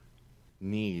their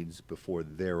needs before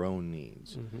their own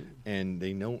needs. And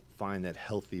they don't find that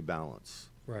healthy balance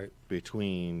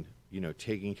between,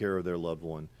 taking care of their loved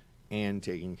one and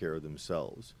taking care of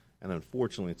themselves. And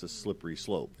unfortunately, it's a slippery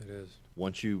slope. It is.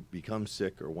 Once you become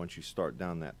sick, or once you start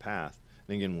down that path,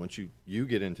 and again, once you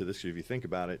get into this, if you think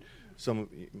about it, some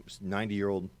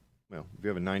 90-year-old, well, if you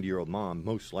have a 90-year-old mom,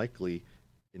 most likely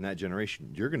in that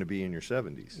generation, you're going to be in your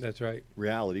 70s. That's right.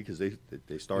 Reality, because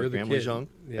they start families young.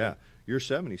 Yeah. You're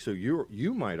 70, so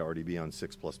you might already be on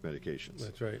 6+ medications.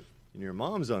 That's right. And your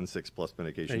mom's on 6+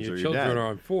 medications, and your or children your dad are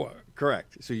on 4.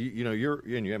 Correct. So you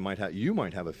might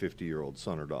have a 50-year-old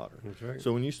son or daughter. That's right.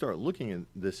 So when you start looking at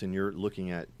this, and you're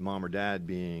looking at mom or dad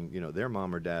being, their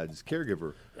mom or dad's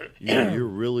caregiver, you're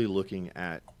really looking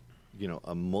at,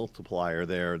 a multiplier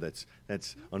there that's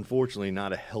unfortunately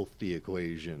not a healthy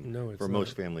equation for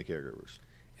most family caregivers.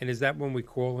 And is that when we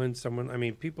call in someone? I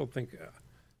mean, people think,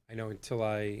 I know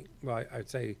I'd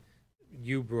say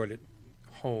you brought it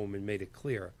home and made it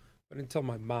clear, but until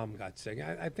my mom got sick,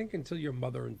 I think until your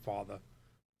mother and father,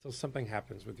 until something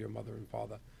happens with your mother and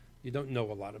father, you don't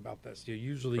know a lot about this. You're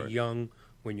usually young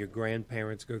when your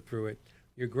grandparents go through it.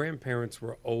 Your grandparents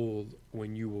were old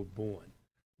when you were born.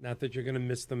 Not that you're going to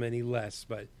miss them any less,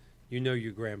 but you know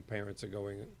your grandparents are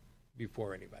going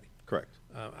before anybody. Correct.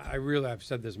 I've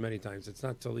said this many times. It's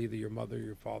not till either your mother or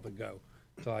your father go,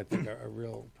 till I think a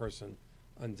real person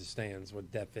understands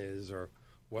what death is, or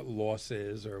what loss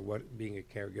is, or what being a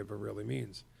caregiver really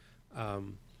means.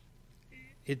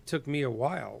 It took me a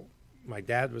while. My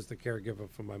dad was the caregiver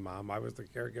for my mom. I was the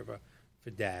caregiver for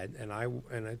Dad,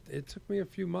 and it took me a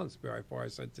few months before I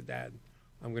said to Dad,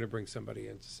 "I'm going to bring somebody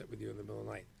in to sit with you in the middle of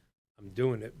the night." I'm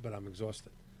doing it, but I'm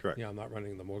exhausted. Correct. I'm not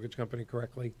running the mortgage company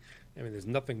correctly. I mean, there's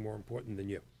nothing more important than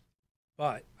you.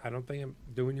 But I don't think I'm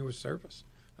doing you a service.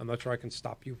 I'm not sure I can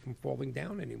stop you from falling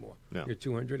down anymore. No. You're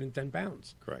 210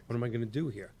 pounds. Correct. What am I going to do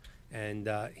here? And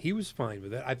he was fine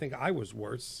with it. I think I was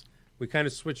worse. We kind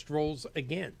of switched roles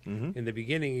again. Mm-hmm. In the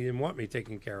beginning, he didn't want me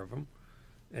taking care of him.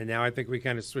 And now I think we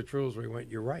kind of switched roles where he went,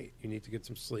 "You're right. You need to get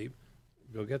some sleep.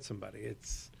 Go get somebody."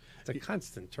 It's a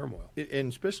constant turmoil. And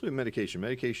especially with medication.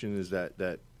 Medication is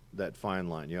that fine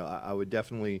line. I would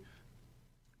definitely,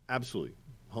 absolutely,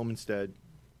 home instead,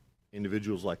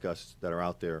 individuals like us that are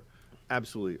out there,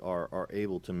 absolutely are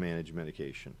able to manage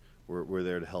medication. We're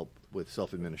there to help with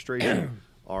self-administration.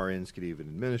 RNs could even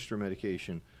administer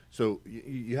medication. So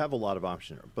you have a lot of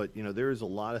options. But, there is a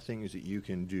lot of things that you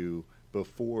can do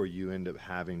before you end up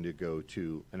having to go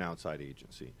to an outside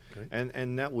agency. Okay.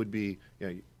 And that would be,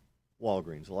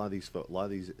 Walgreens. A lot of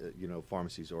these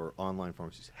pharmacies or online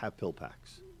pharmacies have pill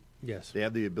packs. Yes. They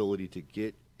have the ability to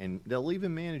get, and they'll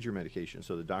even manage your medication.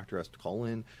 So the doctor has to call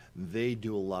in. They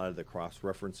do a lot of the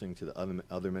cross-referencing to the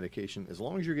other medication. As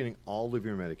long as you're getting all of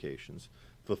your medications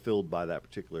fulfilled by that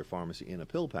particular pharmacy in a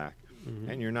pill pack,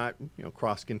 and you're not,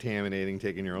 cross-contaminating,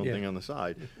 taking your own thing on the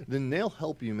side, then they'll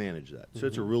help you manage that. So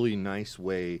it's a really nice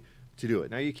way to do it.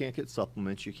 Now, you can't get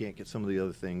supplements. You can't get some of the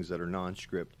other things that are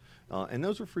non-script. And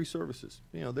those are free services.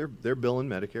 They're billing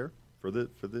Medicare for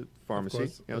the pharmacy.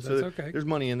 So okay. There's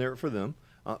money in there for them.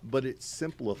 But it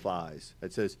simplifies.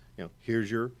 It says,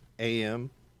 here's your AM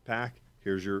pack,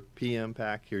 here's your PM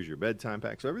pack, here's your bedtime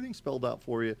pack. So everything's spelled out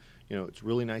for you. It's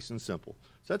really nice and simple.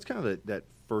 So that's kind of that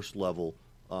first level.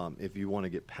 If you want to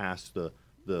get past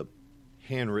the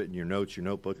handwritten, your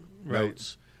notebook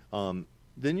notes,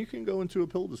 then you can go into a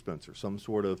pill dispenser, some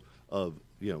sort of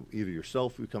either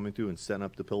yourself who coming through and setting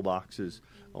up the pill boxes,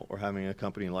 or having a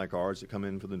company like ours that come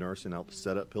in for the nurse and help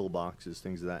set up pill boxes,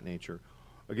 things of that nature.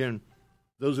 Again,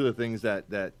 those are the things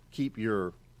that keep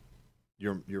your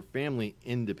family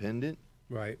independent,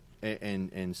 right,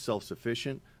 and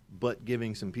self-sufficient, but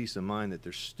giving some peace of mind that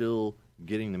they're still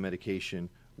getting the medication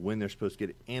when they're supposed to get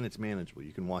it, and it's manageable.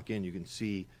 You can walk in, you can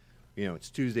see, it's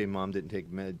Tuesday, Mom didn't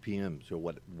take med PM, so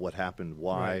what happened,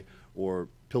 why, right, or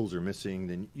pills are missing,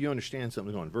 then you understand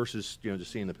something's going on, versus,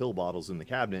 just seeing the pill bottles in the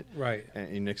cabinet, right,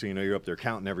 and next thing you know, you're up there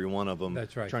counting every one of them.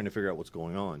 That's right. Trying to figure out what's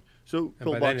going on. So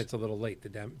and by then it's a little late.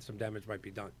 Some damage might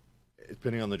be done.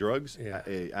 Depending on the drugs, yeah,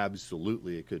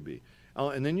 absolutely it could be.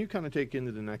 And then you kind of take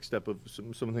into the next step of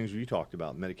some of the things we talked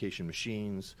about, medication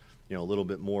machines, a little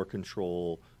bit more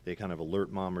control. They kind of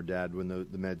alert mom or dad when the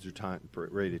meds are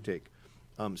ready to take.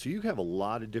 So you have a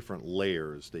lot of different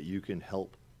layers that you can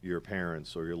help your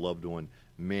parents or your loved one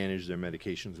manage their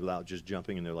medications without just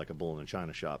jumping in there like a bull in a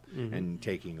china shop and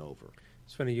taking over.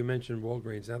 It's funny you mentioned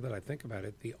Walgreens. Now that I think about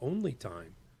it, the only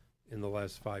time in the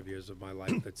last 5 years of my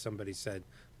life that somebody said,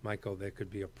 "Michael, there could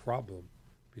be a problem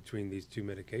between these two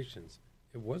medications,"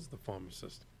 it was the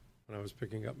pharmacist when I was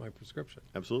picking up my prescription.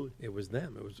 Absolutely. It was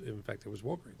them. In fact, it was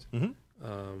Walgreens.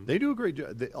 They do a great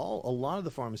job. A lot of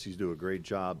the pharmacies do a great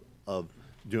job of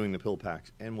doing the pill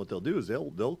packs, and what they'll do is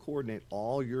they'll coordinate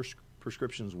all your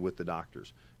prescriptions with the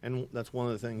doctors, and that's one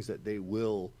of the things that they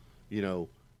will,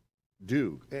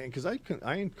 do. And because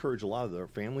I encourage a lot of their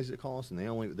families that call us, and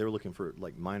they're looking for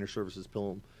like minor services,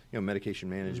 pill, medication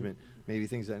management, maybe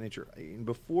things of that nature. And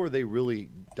before they really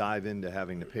dive into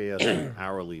having to pay us an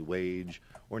hourly wage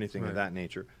or anything of that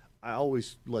nature, I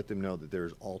always let them know that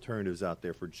there's alternatives out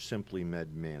there for simply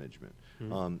med management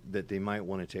that they might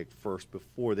want to take first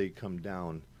before they come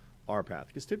down our path.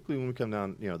 Because typically when we come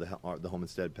down, the home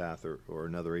instead path or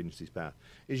another agency's path,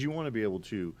 is you want to be able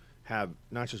to have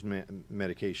not just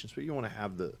medications, but you want to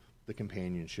have the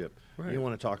companionship. Right. You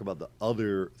want to talk about the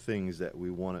other things that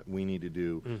we need to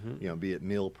do, be it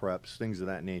meal preps, things of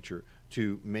that nature,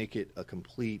 to make it a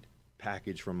complete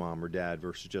package for mom or dad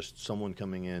versus just someone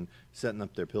coming in, setting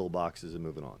up their pill boxes and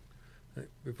moving on.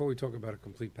 Before we talk about a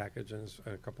complete package and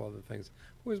a couple other things,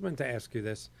 I always meant to ask you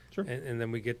this, sure. And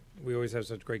then we always have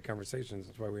such great conversations.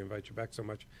 That's why we invite you back so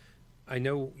much. I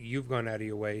know you've gone out of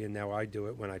your way, and now I do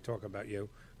it when I talk about you,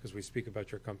 because we speak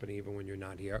about your company even when you're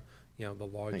not here. The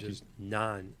largest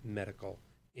non-medical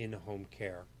in-home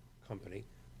care company.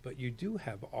 But you do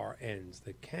have RNs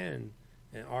that can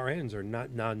and RNs are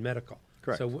not non-medical.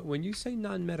 Correct. So when you say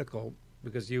non-medical,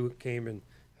 because you came and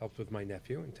helped with my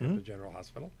nephew in Tampa General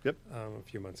Hospital Yep. A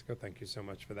few months ago. Thank you so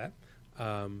much for that.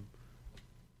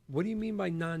 What do you mean by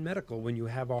non-medical when you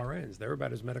have RNs? They're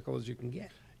about as medical as you can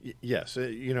get. Yes,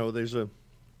 there's a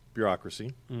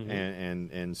bureaucracy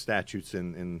and statutes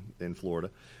in Florida.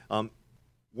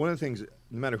 One of the things,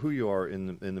 no matter who you are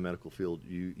in the medical field,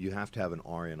 you have to have an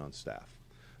RN on staff.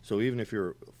 So even if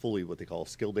you're fully what they call a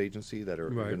skilled agency that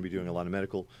are going to be doing a lot of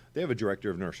medical, they have a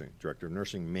director of nursing. Director of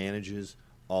nursing manages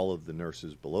all of the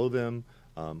nurses below them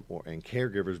and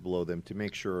caregivers below them to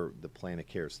make sure the plan of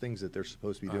care, things that they're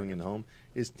supposed to be doing in the home,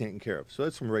 is taken care of. So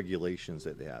that's some regulations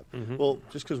that they have. Well,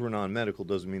 just because we're non-medical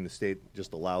doesn't mean the state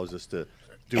just allows us to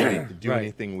do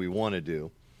anything we want to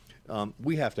do.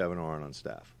 We have to have an RN on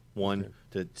staff. One,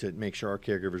 to make sure our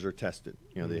caregivers are tested.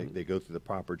 They go through the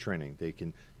proper training. They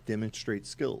can demonstrate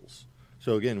skills.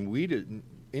 So again,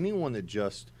 anyone that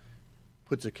just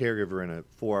puts a caregiver in a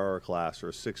 4-hour class or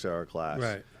a 6-hour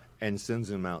class and sends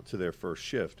them out to their first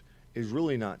shift is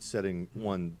really not setting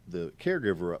the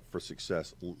caregiver up for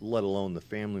success, let alone the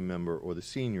family member or the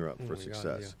senior up for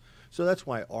success. So that's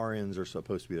why RNs are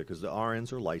supposed to be there, because the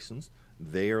RNs are licensed.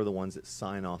 They are the ones that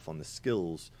sign off on the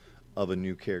skills of a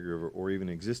new caregiver or even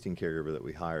existing caregiver that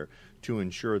we hire to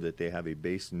ensure that they have a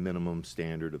base minimum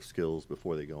standard of skills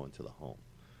before they go into the home.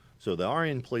 So the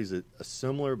RN plays a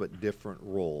similar but different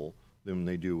role than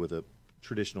they do with a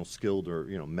traditional skilled or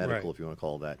medical, if you want to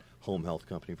call that, home health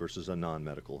company versus a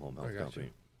non-medical home health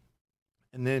company.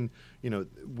 And then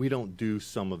we don't do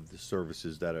some of the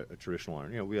services that a traditional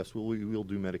RN. We'll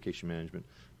do medication management,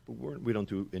 but we don't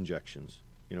do injections.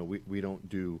 We don't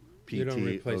do PT. You don't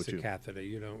replace O2. a catheter.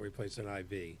 You don't replace an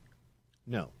IV.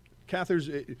 No.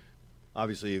 Catheters,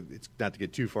 obviously, it's not to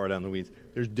get too far down the weeds.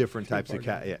 There's different types of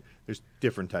there's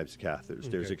different types of catheters.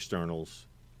 There's externals.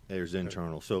 There's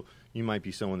internals. So you might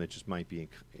be someone that just might be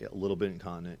a little bit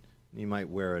incontinent. You might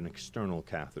wear an external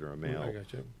catheter, a male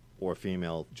or a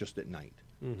female, just at night.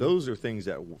 Those are things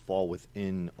that will fall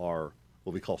within our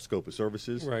what we call scope of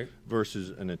services versus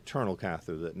an internal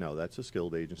catheter that's a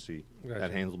skilled agency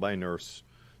that handled by a nurse.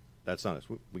 That's not us.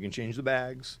 We can change the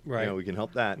bags. We can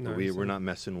help that, but we're not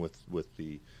messing with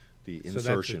the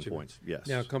insertion points. Yes.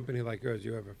 Now, a company like yours,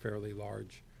 you have a fairly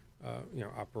large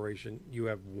operation. You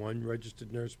have one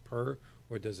registered nurse per,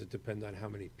 or does it depend on how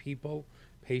many people,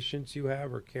 patients you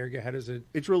have, or caregiver? How does it?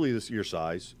 It's really your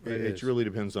size. It really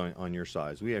depends on your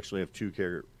size. We actually have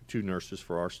two nurses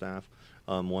for our staff.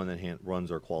 One that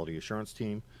runs our quality assurance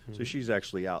team. So she's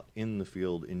actually out in the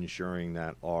field ensuring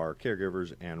that our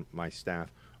caregivers and my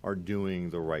staff are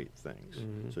doing the right things.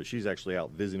 So she's actually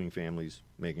out visiting families,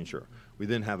 making sure. We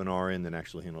then have an RN that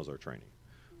actually handles our training.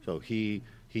 So he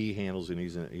handles, and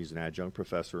he's an adjunct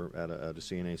professor at a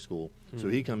CNA school. So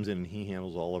he comes in and he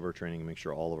handles all of our training and makes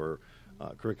sure all of our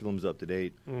curriculum's up to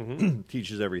date,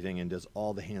 teaches everything, and does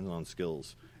all the hands-on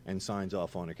skills and signs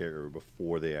off on a caregiver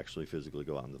before they actually physically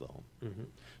go out into the home.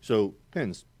 So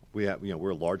depends. We're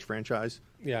a large franchise.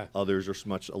 Others are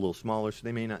a little smaller, so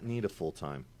they may not need a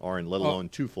full-time RN, let alone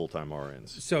 2 full-time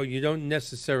RNs. So you don't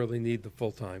necessarily need the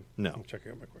full-time. No. I'm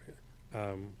checking out my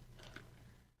question.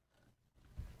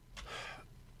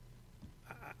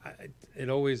 It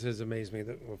always has amazed me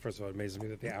that, well, first of all, it amazes me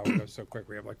that the hour goes so quick.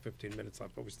 We have like 15 minutes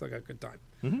left, but we still got good time.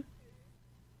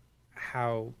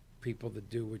 How people that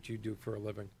do what you do for a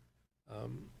living,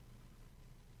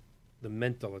 the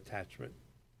mental attachment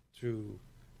to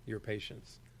your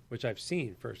patients, which I've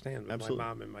seen firsthand with my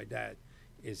mom and my dad,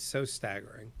 is so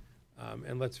staggering.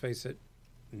 And let's face it,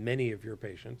 many of your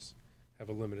patients have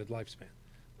a limited lifespan.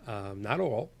 Not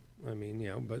all, but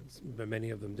many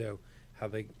of them do. How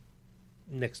they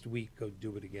next week go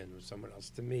do it again with someone else.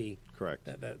 To me, correct.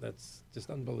 That's just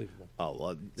unbelievable. Oh,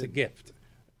 well, it's a gift.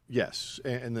 Yes,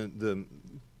 and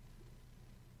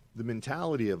the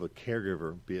mentality of a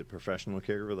caregiver, be it professional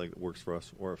caregiver like works for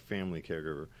us or a family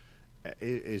caregiver,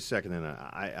 is second to none.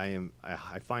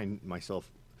 I find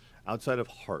myself outside of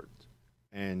heart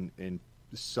and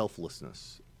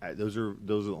selflessness. Those are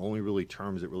the only really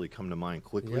terms that really come to mind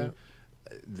quickly.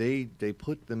 They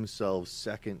put themselves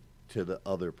second to the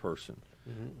other person,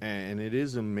 and it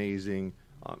is amazing.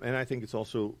 And I think it's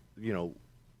also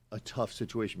a tough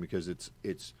situation because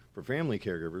it's for family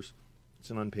caregivers, it's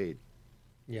an unpaid.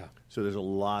 So there's a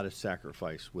lot of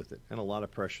sacrifice with it and a lot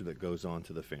of pressure that goes on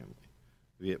to the family.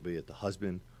 Be it the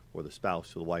husband or the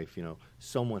spouse or the wife,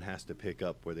 someone has to pick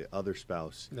up where the other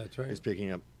spouse is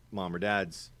picking up mom or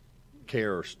dad's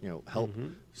care or help.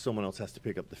 Someone else has to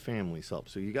pick up the family's help.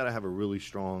 So you got to have a really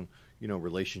strong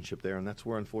relationship there, and that's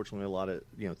where unfortunately a lot of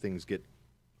things get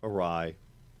awry.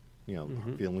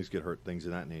 Feelings get hurt, things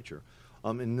of that nature.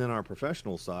 And then our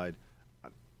professional side,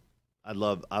 I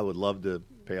would love to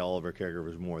pay all of our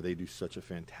caregivers more. They do such a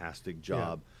fantastic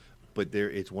job, but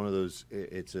it's one of those.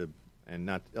 And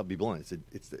not, I'll be blunt.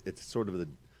 It's sort of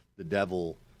the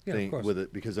devil thing with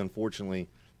it, because unfortunately,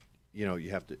 you know,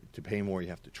 you have to pay more, you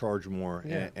have to charge more,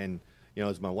 and you know,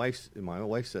 as my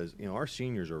wife says, you know, our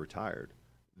seniors are retired.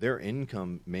 Their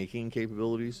income making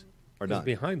capabilities are done.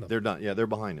 Behind them. They're done. Yeah, they're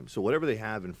behind them. So whatever they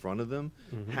have in front of them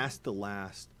has to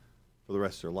last for the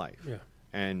rest of their life. Yeah.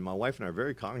 And my wife and I are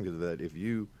very cognizant of that. If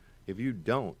you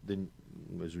don't, then,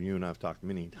 as you and I have talked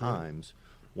many times,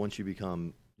 once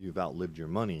you've outlived your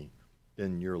money,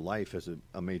 then your life has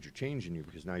a major change in you,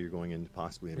 because now you're going into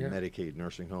possibly a Medicaid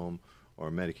nursing home or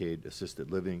a Medicaid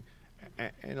assisted living.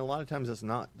 And a lot of times that's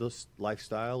not the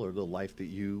lifestyle or the life that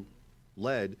you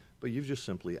led, but you've just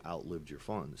simply outlived your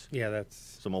funds. Yeah,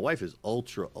 so my wife is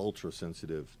ultra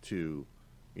sensitive to,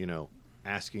 you know,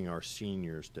 asking our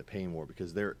seniors to pay more,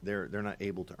 because they're not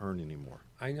able to earn anymore.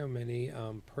 I know many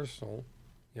personal,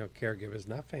 you know, caregivers,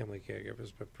 not family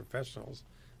caregivers, but professionals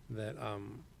that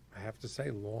I have to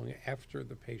say, long after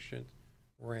the patient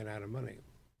ran out of money,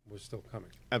 was still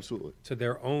coming. Absolutely. To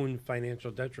their own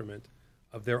financial detriment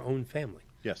of their own family.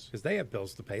 Yes. Because they have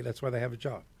bills to pay. That's why they have a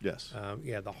job. Yes.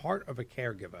 The heart of a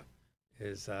caregiver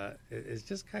is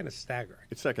just kind of staggering.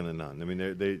 It's second to none. I mean,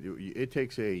 it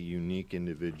takes a unique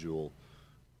individual,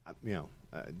 you know,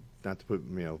 not to put,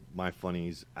 you know, my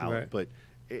funnies out, but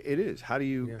it is. How do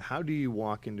you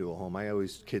walk into a home? I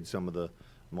always kid some of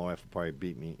my wife will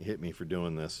probably hit me for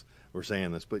doing this or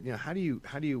saying this, but you know, how do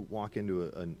you walk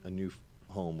into a new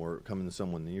home or come into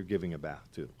someone that you're giving a bath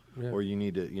to, or you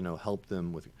need to, you know, help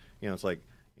them with, you know, it's like,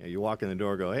 you know, you walk in the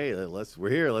door, go, hey, we're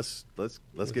here, let's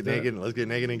get naked, and get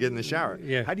naked and get in the shower.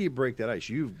 Yeah. How do you break that ice?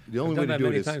 The only I've way done to do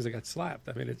that it is many times. I got slapped.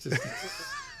 I mean, it's just.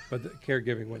 But the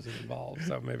caregiving wasn't involved,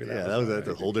 so maybe that's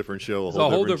a whole different show, a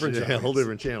whole different a whole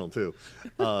different channel too.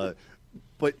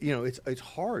 But you know, it's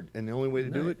hard, and the only way to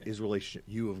do it is relationship.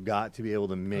 You have got to be able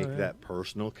to make that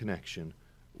personal connection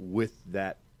with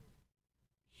that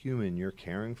human you're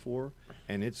caring for,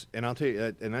 and I'll tell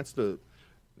you, and that's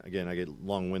again, I get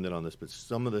long-winded on this, but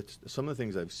some of the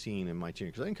things I've seen in my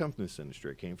tenure, because I didn't come from this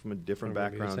industry, I came from a different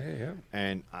background,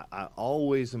 and I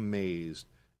always amazed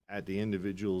at the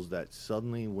individuals that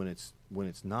suddenly, when it's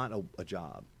not a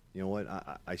job, you know what,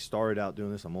 I started out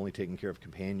doing this, I'm only taking care of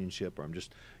companionship, or I'm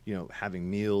just, you know, having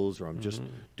meals, or I'm just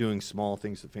doing small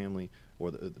things to family,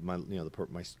 or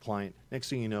my client. Next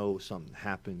thing you know, something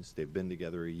happens. They've been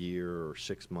together a year or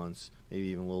 6 months, maybe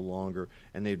even a little longer,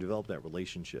 and they've developed that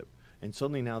relationship. And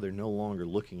suddenly now they're no longer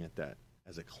looking at that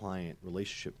as a client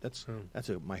relationship. That's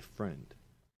my friend.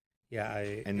 Yeah,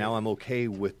 and now I'm okay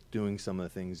with doing some of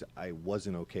the things I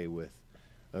wasn't okay with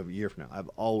a year from now. I've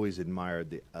always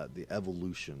admired the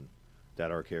evolution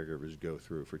that our caregivers go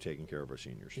through for taking care of our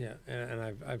seniors. Yeah, and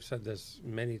I've said this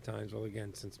many times. Well,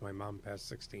 again, since my mom passed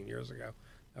 16 years ago,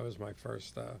 that was my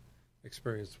first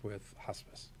experience with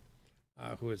hospice,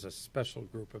 who is a special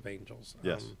group of angels.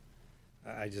 Yes.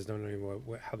 I just don't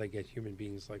know how they get human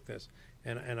beings like this.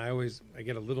 And I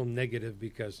get a little negative,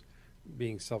 because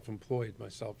being self-employed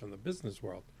myself in the business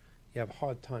world, you have a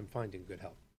hard time finding good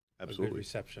help. Absolutely. A good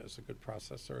receptionist, a good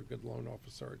processor, a good loan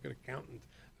officer, a good accountant,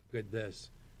 a good this.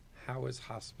 How is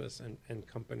hospice and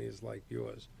companies like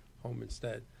yours, Home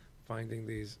Instead, finding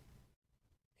these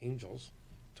angels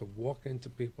to walk into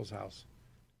people's house,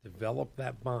 develop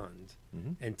that bond,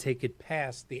 and take it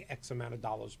past the X amount of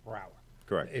dollars per hour?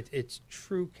 Correct. It's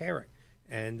true caring.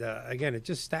 And again, it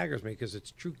just staggers me, because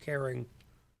it's true caring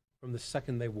from the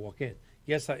second they walk in.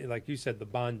 Yes, like you said, the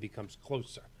bond becomes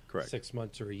closer. Correct. 6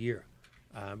 months or a year.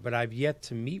 But I've yet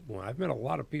to meet one. I've met a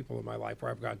lot of people in my life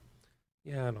where I've gone,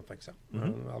 yeah, I don't think so.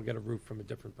 I'll get a roof from a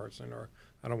different person, or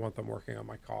I don't want them working on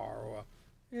my car, or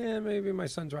yeah, maybe my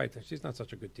son's right. She's not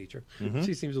such a good teacher.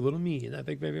 She seems a little mean. I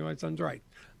think maybe my son's right.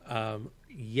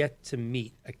 Yet to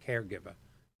meet a caregiver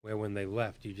where when they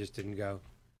left, you just didn't go,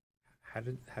 how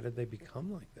did they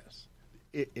become like this?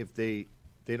 If they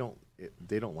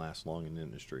don't last long in the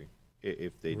industry,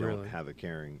 if they don't have a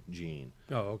caring gene.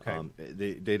 Oh, okay.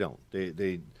 They don't.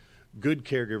 Good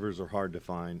caregivers are hard to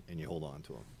find, and you hold on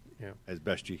to them as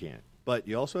best you can. But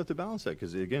you also have to balance that,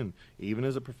 because again, even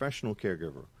as a professional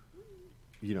caregiver,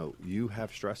 you know, you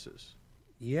have stresses.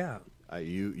 Yeah.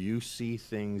 You see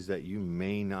things that you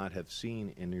may not have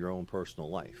seen in your own personal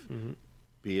life,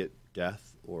 be it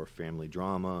death or family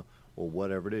drama or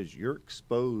whatever it is. You're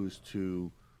exposed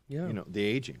to, you know, the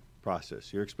aging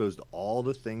process. You're exposed to all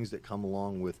the things that come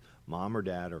along with mom or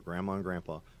dad or grandma and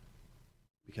grandpa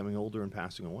becoming older and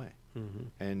passing away.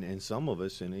 And some of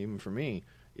us, and even for me,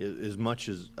 as much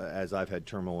as I've had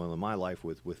turmoil in my life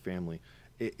with family,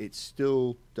 it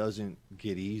still doesn't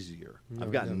get easier. No,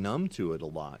 I've gotten it doesn't. numb to it a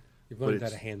lot. You've but learned how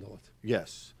it's- to handle it.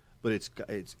 Yes, but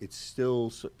it's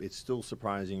still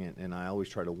surprising, and I always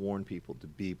try to warn people to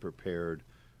be prepared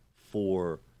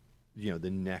for,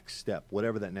 the next step,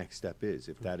 whatever that next step is.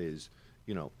 If that is,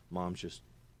 mom's just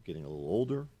getting a little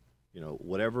older,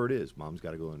 whatever it is, mom's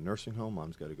got to go in a nursing home,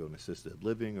 mom's got to go in assisted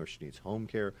living, or she needs home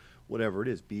care, whatever it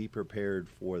is, be prepared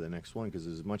for the next one. Because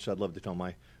as much as I'd love to tell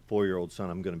my 4-year-old son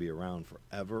I'm going to be around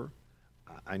forever,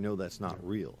 I know that's not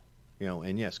real.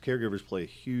 And yes, caregivers play a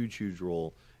huge, huge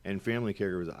role, and family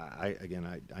caregivers.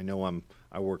 I know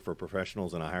I work for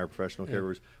professionals and I hire professional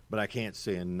caregivers, but I can't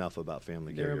say enough about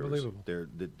family They're caregivers. unbelievable. They're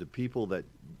the people that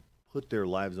put their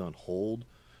lives on hold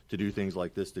to do things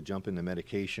like this, to jump into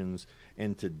medications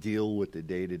and to deal with the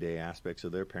day-to-day aspects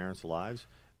of their parents' lives.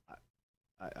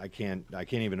 I can't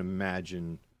even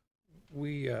imagine.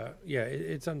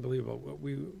 It's unbelievable.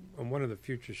 On one of the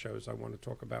future shows I want to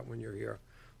talk about when you're here,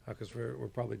 because we're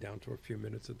probably down to a few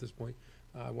minutes at this point.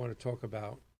 I want to talk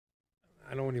about,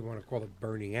 I don't even want to call it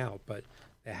burning out, but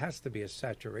there has to be a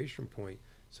saturation point.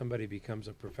 Somebody becomes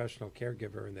a professional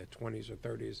caregiver in their 20s or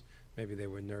 30s. Maybe they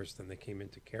were nursed and they came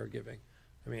into caregiving.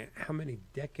 I mean, how many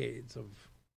decades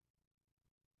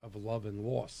of love and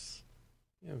loss,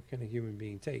 can a human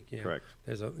being take? Correct.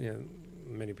 There's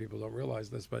many people don't realize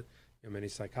this, but many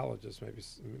psychologists, maybe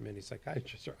many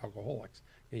psychiatrists are alcoholics.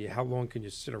 How long can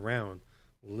you sit around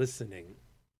listening,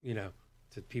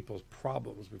 to people's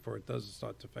problems before it does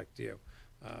start to affect you?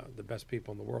 The best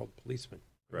people in the world, policemen,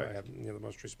 who I have the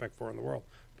most respect for in the world,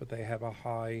 but they have a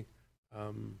high,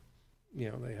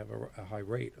 they have a high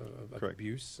rate of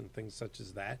abuse and things such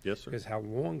as that. Yes, sir. Because how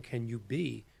long can you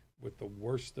be with the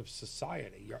worst of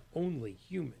society? You're only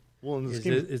human. Well,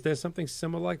 Is there something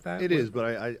similar like that? It is,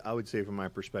 but I would say from my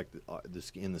perspective,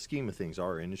 in the scheme of things,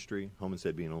 our industry, Home and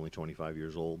Said being only 25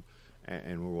 years old,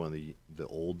 and we're one of the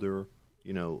older,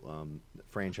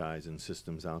 franchise and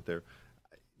systems out there,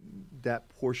 that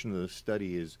portion of the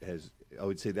study I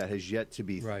would say that has yet to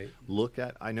be looked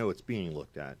at. I know it's being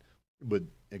looked at, but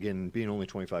again, being only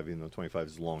 25, even though 25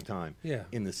 is a long time,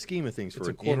 in the scheme of things, it's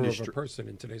for a quarter industry, of a person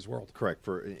in today's world. Correct.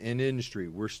 For an industry,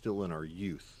 we're still in our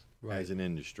youth as an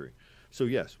industry. So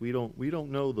yes, we don't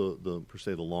know the per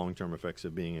se the long-term effects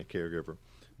of being a caregiver,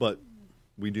 but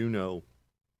we do know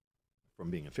from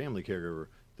being a family caregiver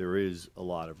there is a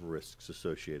lot of risks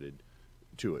associated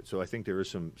to it. So I think there is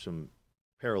some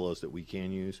parallels that we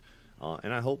can use,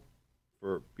 and I hope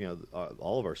for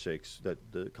all of our sakes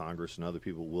that the Congress and other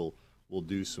people will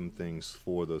do some things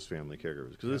for those family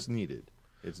caregivers, because it's needed.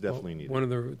 It's definitely needed. One of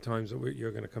the times that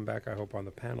you're going to come back, I hope, on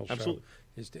the panel Absolutely.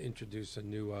 show is to introduce a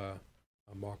new,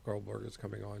 Mark Goldberg is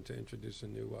coming on to introduce a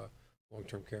new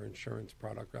long-term care insurance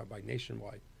product by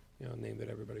Nationwide, a name that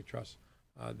everybody trusts,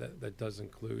 that does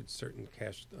include certain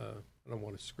cash, I don't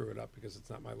want to screw it up because it's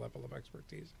not my level of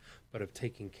expertise, but of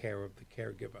taking care of the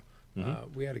caregiver.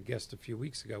 Mm-hmm. We had a guest a few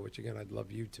weeks ago, which again, I'd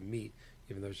love you to meet,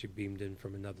 even though she beamed in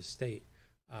from another state,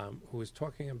 who was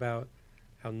talking about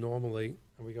how normally,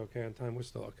 are we okay on time? We're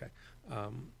still okay.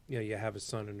 You have a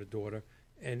son and a daughter,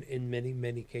 and in many,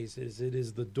 many cases, it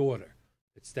is the daughter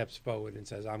that steps forward and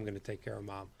says, I'm going to take care of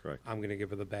mom. Correct. I'm going to give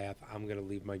her the bath. I'm going to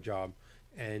leave my job.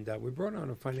 And we brought on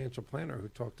a financial planner who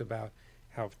talked about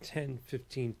how 10,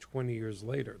 15, 20 years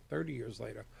later, 30 years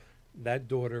later, that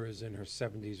daughter is in her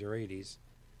 70s or 80s,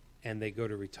 and they go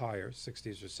to retire,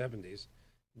 60s or 70s.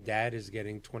 Dad is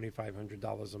getting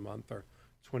 $2,500 a month or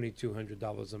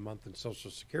 $2,200 a month in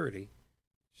Social Security.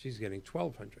 She's getting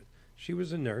 $1,200. She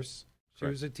was a nurse. She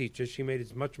was a teacher. She made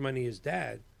as much money as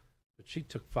Dad, but she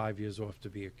took 5 years off to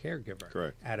be a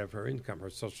caregiver out of her income. Her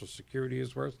Social Security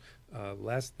is worth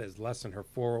less. There's less in her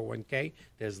 401k.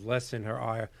 There's less in her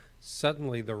IRA.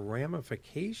 Suddenly, the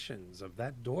ramifications of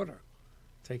that daughter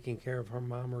taking care of her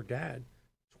mom or dad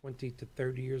 20 to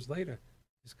 30 years later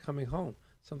is coming home.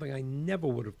 Something I never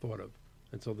would have thought of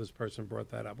until this person brought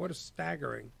that up. What a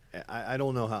staggering. I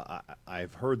don't know how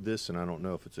I've heard this, and I don't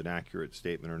know if it's an accurate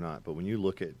statement or not, but when you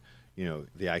look at,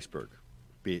 the iceberg,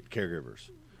 be it caregivers,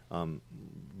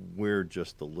 we're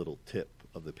just the little tip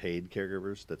of the paid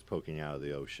caregivers that's poking out of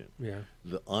the ocean. Yeah.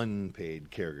 The unpaid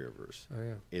caregivers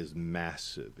is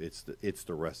massive. It's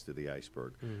the rest of the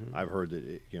iceberg. Mm-hmm. I've heard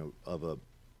that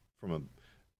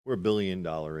we're $1 billion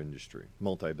industry,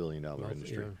 multi-billion dollar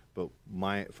industry. Yeah.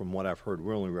 But from what I've heard,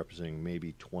 we're only representing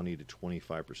maybe 20 to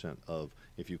 25% of,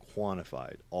 if you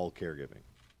quantified, all caregiving.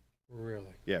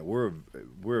 Really? Yeah, we're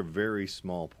a very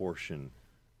small portion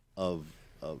of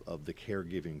the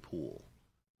caregiving pool.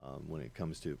 when it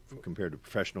comes to compared to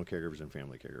professional caregivers and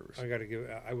family caregivers.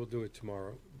 I will do it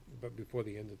tomorrow, but before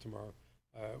the end of tomorrow,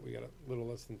 we got a little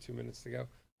less than 2 minutes to go.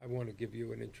 I want to give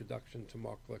you an introduction to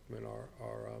Mark Glickman,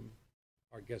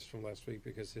 our guest from last week,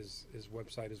 because his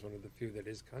website is one of the few that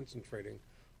is concentrating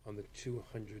on the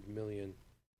 200 million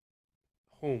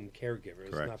home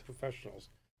caregivers, Correct. Not professionals,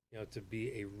 to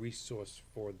be a resource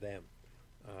for them.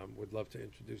 Would love to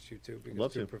introduce you to,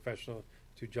 because two professional,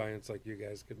 two giants like you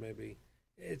guys could maybe.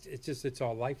 It's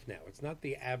our life now. It's not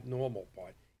the abnormal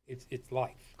part. It's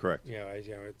life. Correct.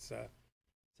 It's.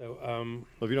 So, well,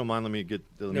 if you don't mind, let me get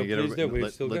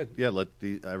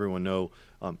everyone know,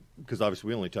 because obviously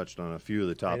we only touched on a few of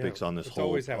the topics on this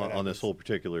whole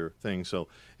particular thing. So,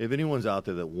 if anyone's out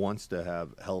there that wants to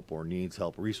have help or needs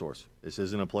help, resource. This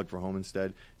isn't a plug for Home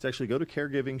Instead. It's actually go to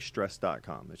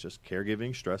caregivingstress.com. It's just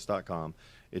caregivingstress.com.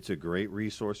 It's a great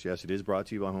resource. Yes, it is brought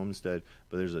to you by Home Instead,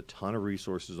 but there's a ton of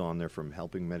resources on there, from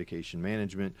helping medication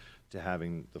management to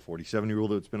having the 40/70 rule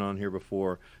that's been on here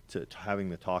before, to having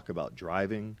the talk about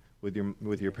driving with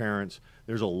your parents.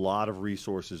 There's a lot of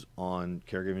resources on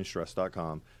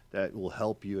caregivingstress.com that will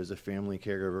help you as a family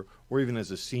caregiver or even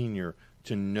as a senior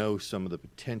to know some of the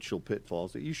potential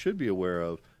pitfalls that you should be aware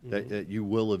of, that you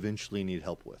will eventually need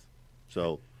help with.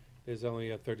 So there's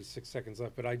only 36 seconds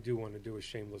left, but I do want to do a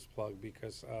shameless plug,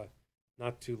 because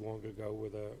not too long ago,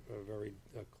 with a very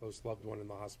close loved one in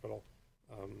the hospital,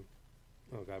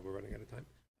 oh God, we're running out of time,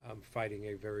 fighting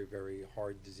a very, very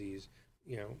hard disease.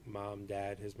 Mom,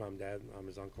 dad, his mom, dad, I'm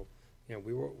his uncle.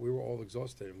 We were all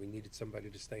exhausted, and we needed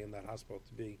somebody to stay in that hospital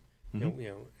to be, and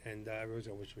everyone's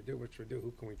going, what should we do?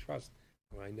 Who can we trust?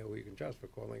 Well, I know who you can trust. We're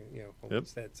calling, Home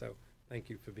Instead. So thank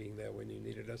you for being there when you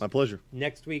needed us. My pleasure.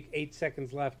 Next week, 8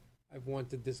 seconds left. I've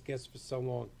wanted this guest for so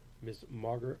long, Miss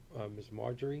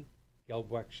Marjorie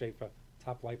Gelbwack-Schaefer,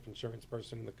 top life insurance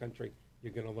person in the country.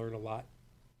 You're going to learn a lot.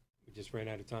 We just ran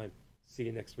out of time. See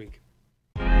you next week.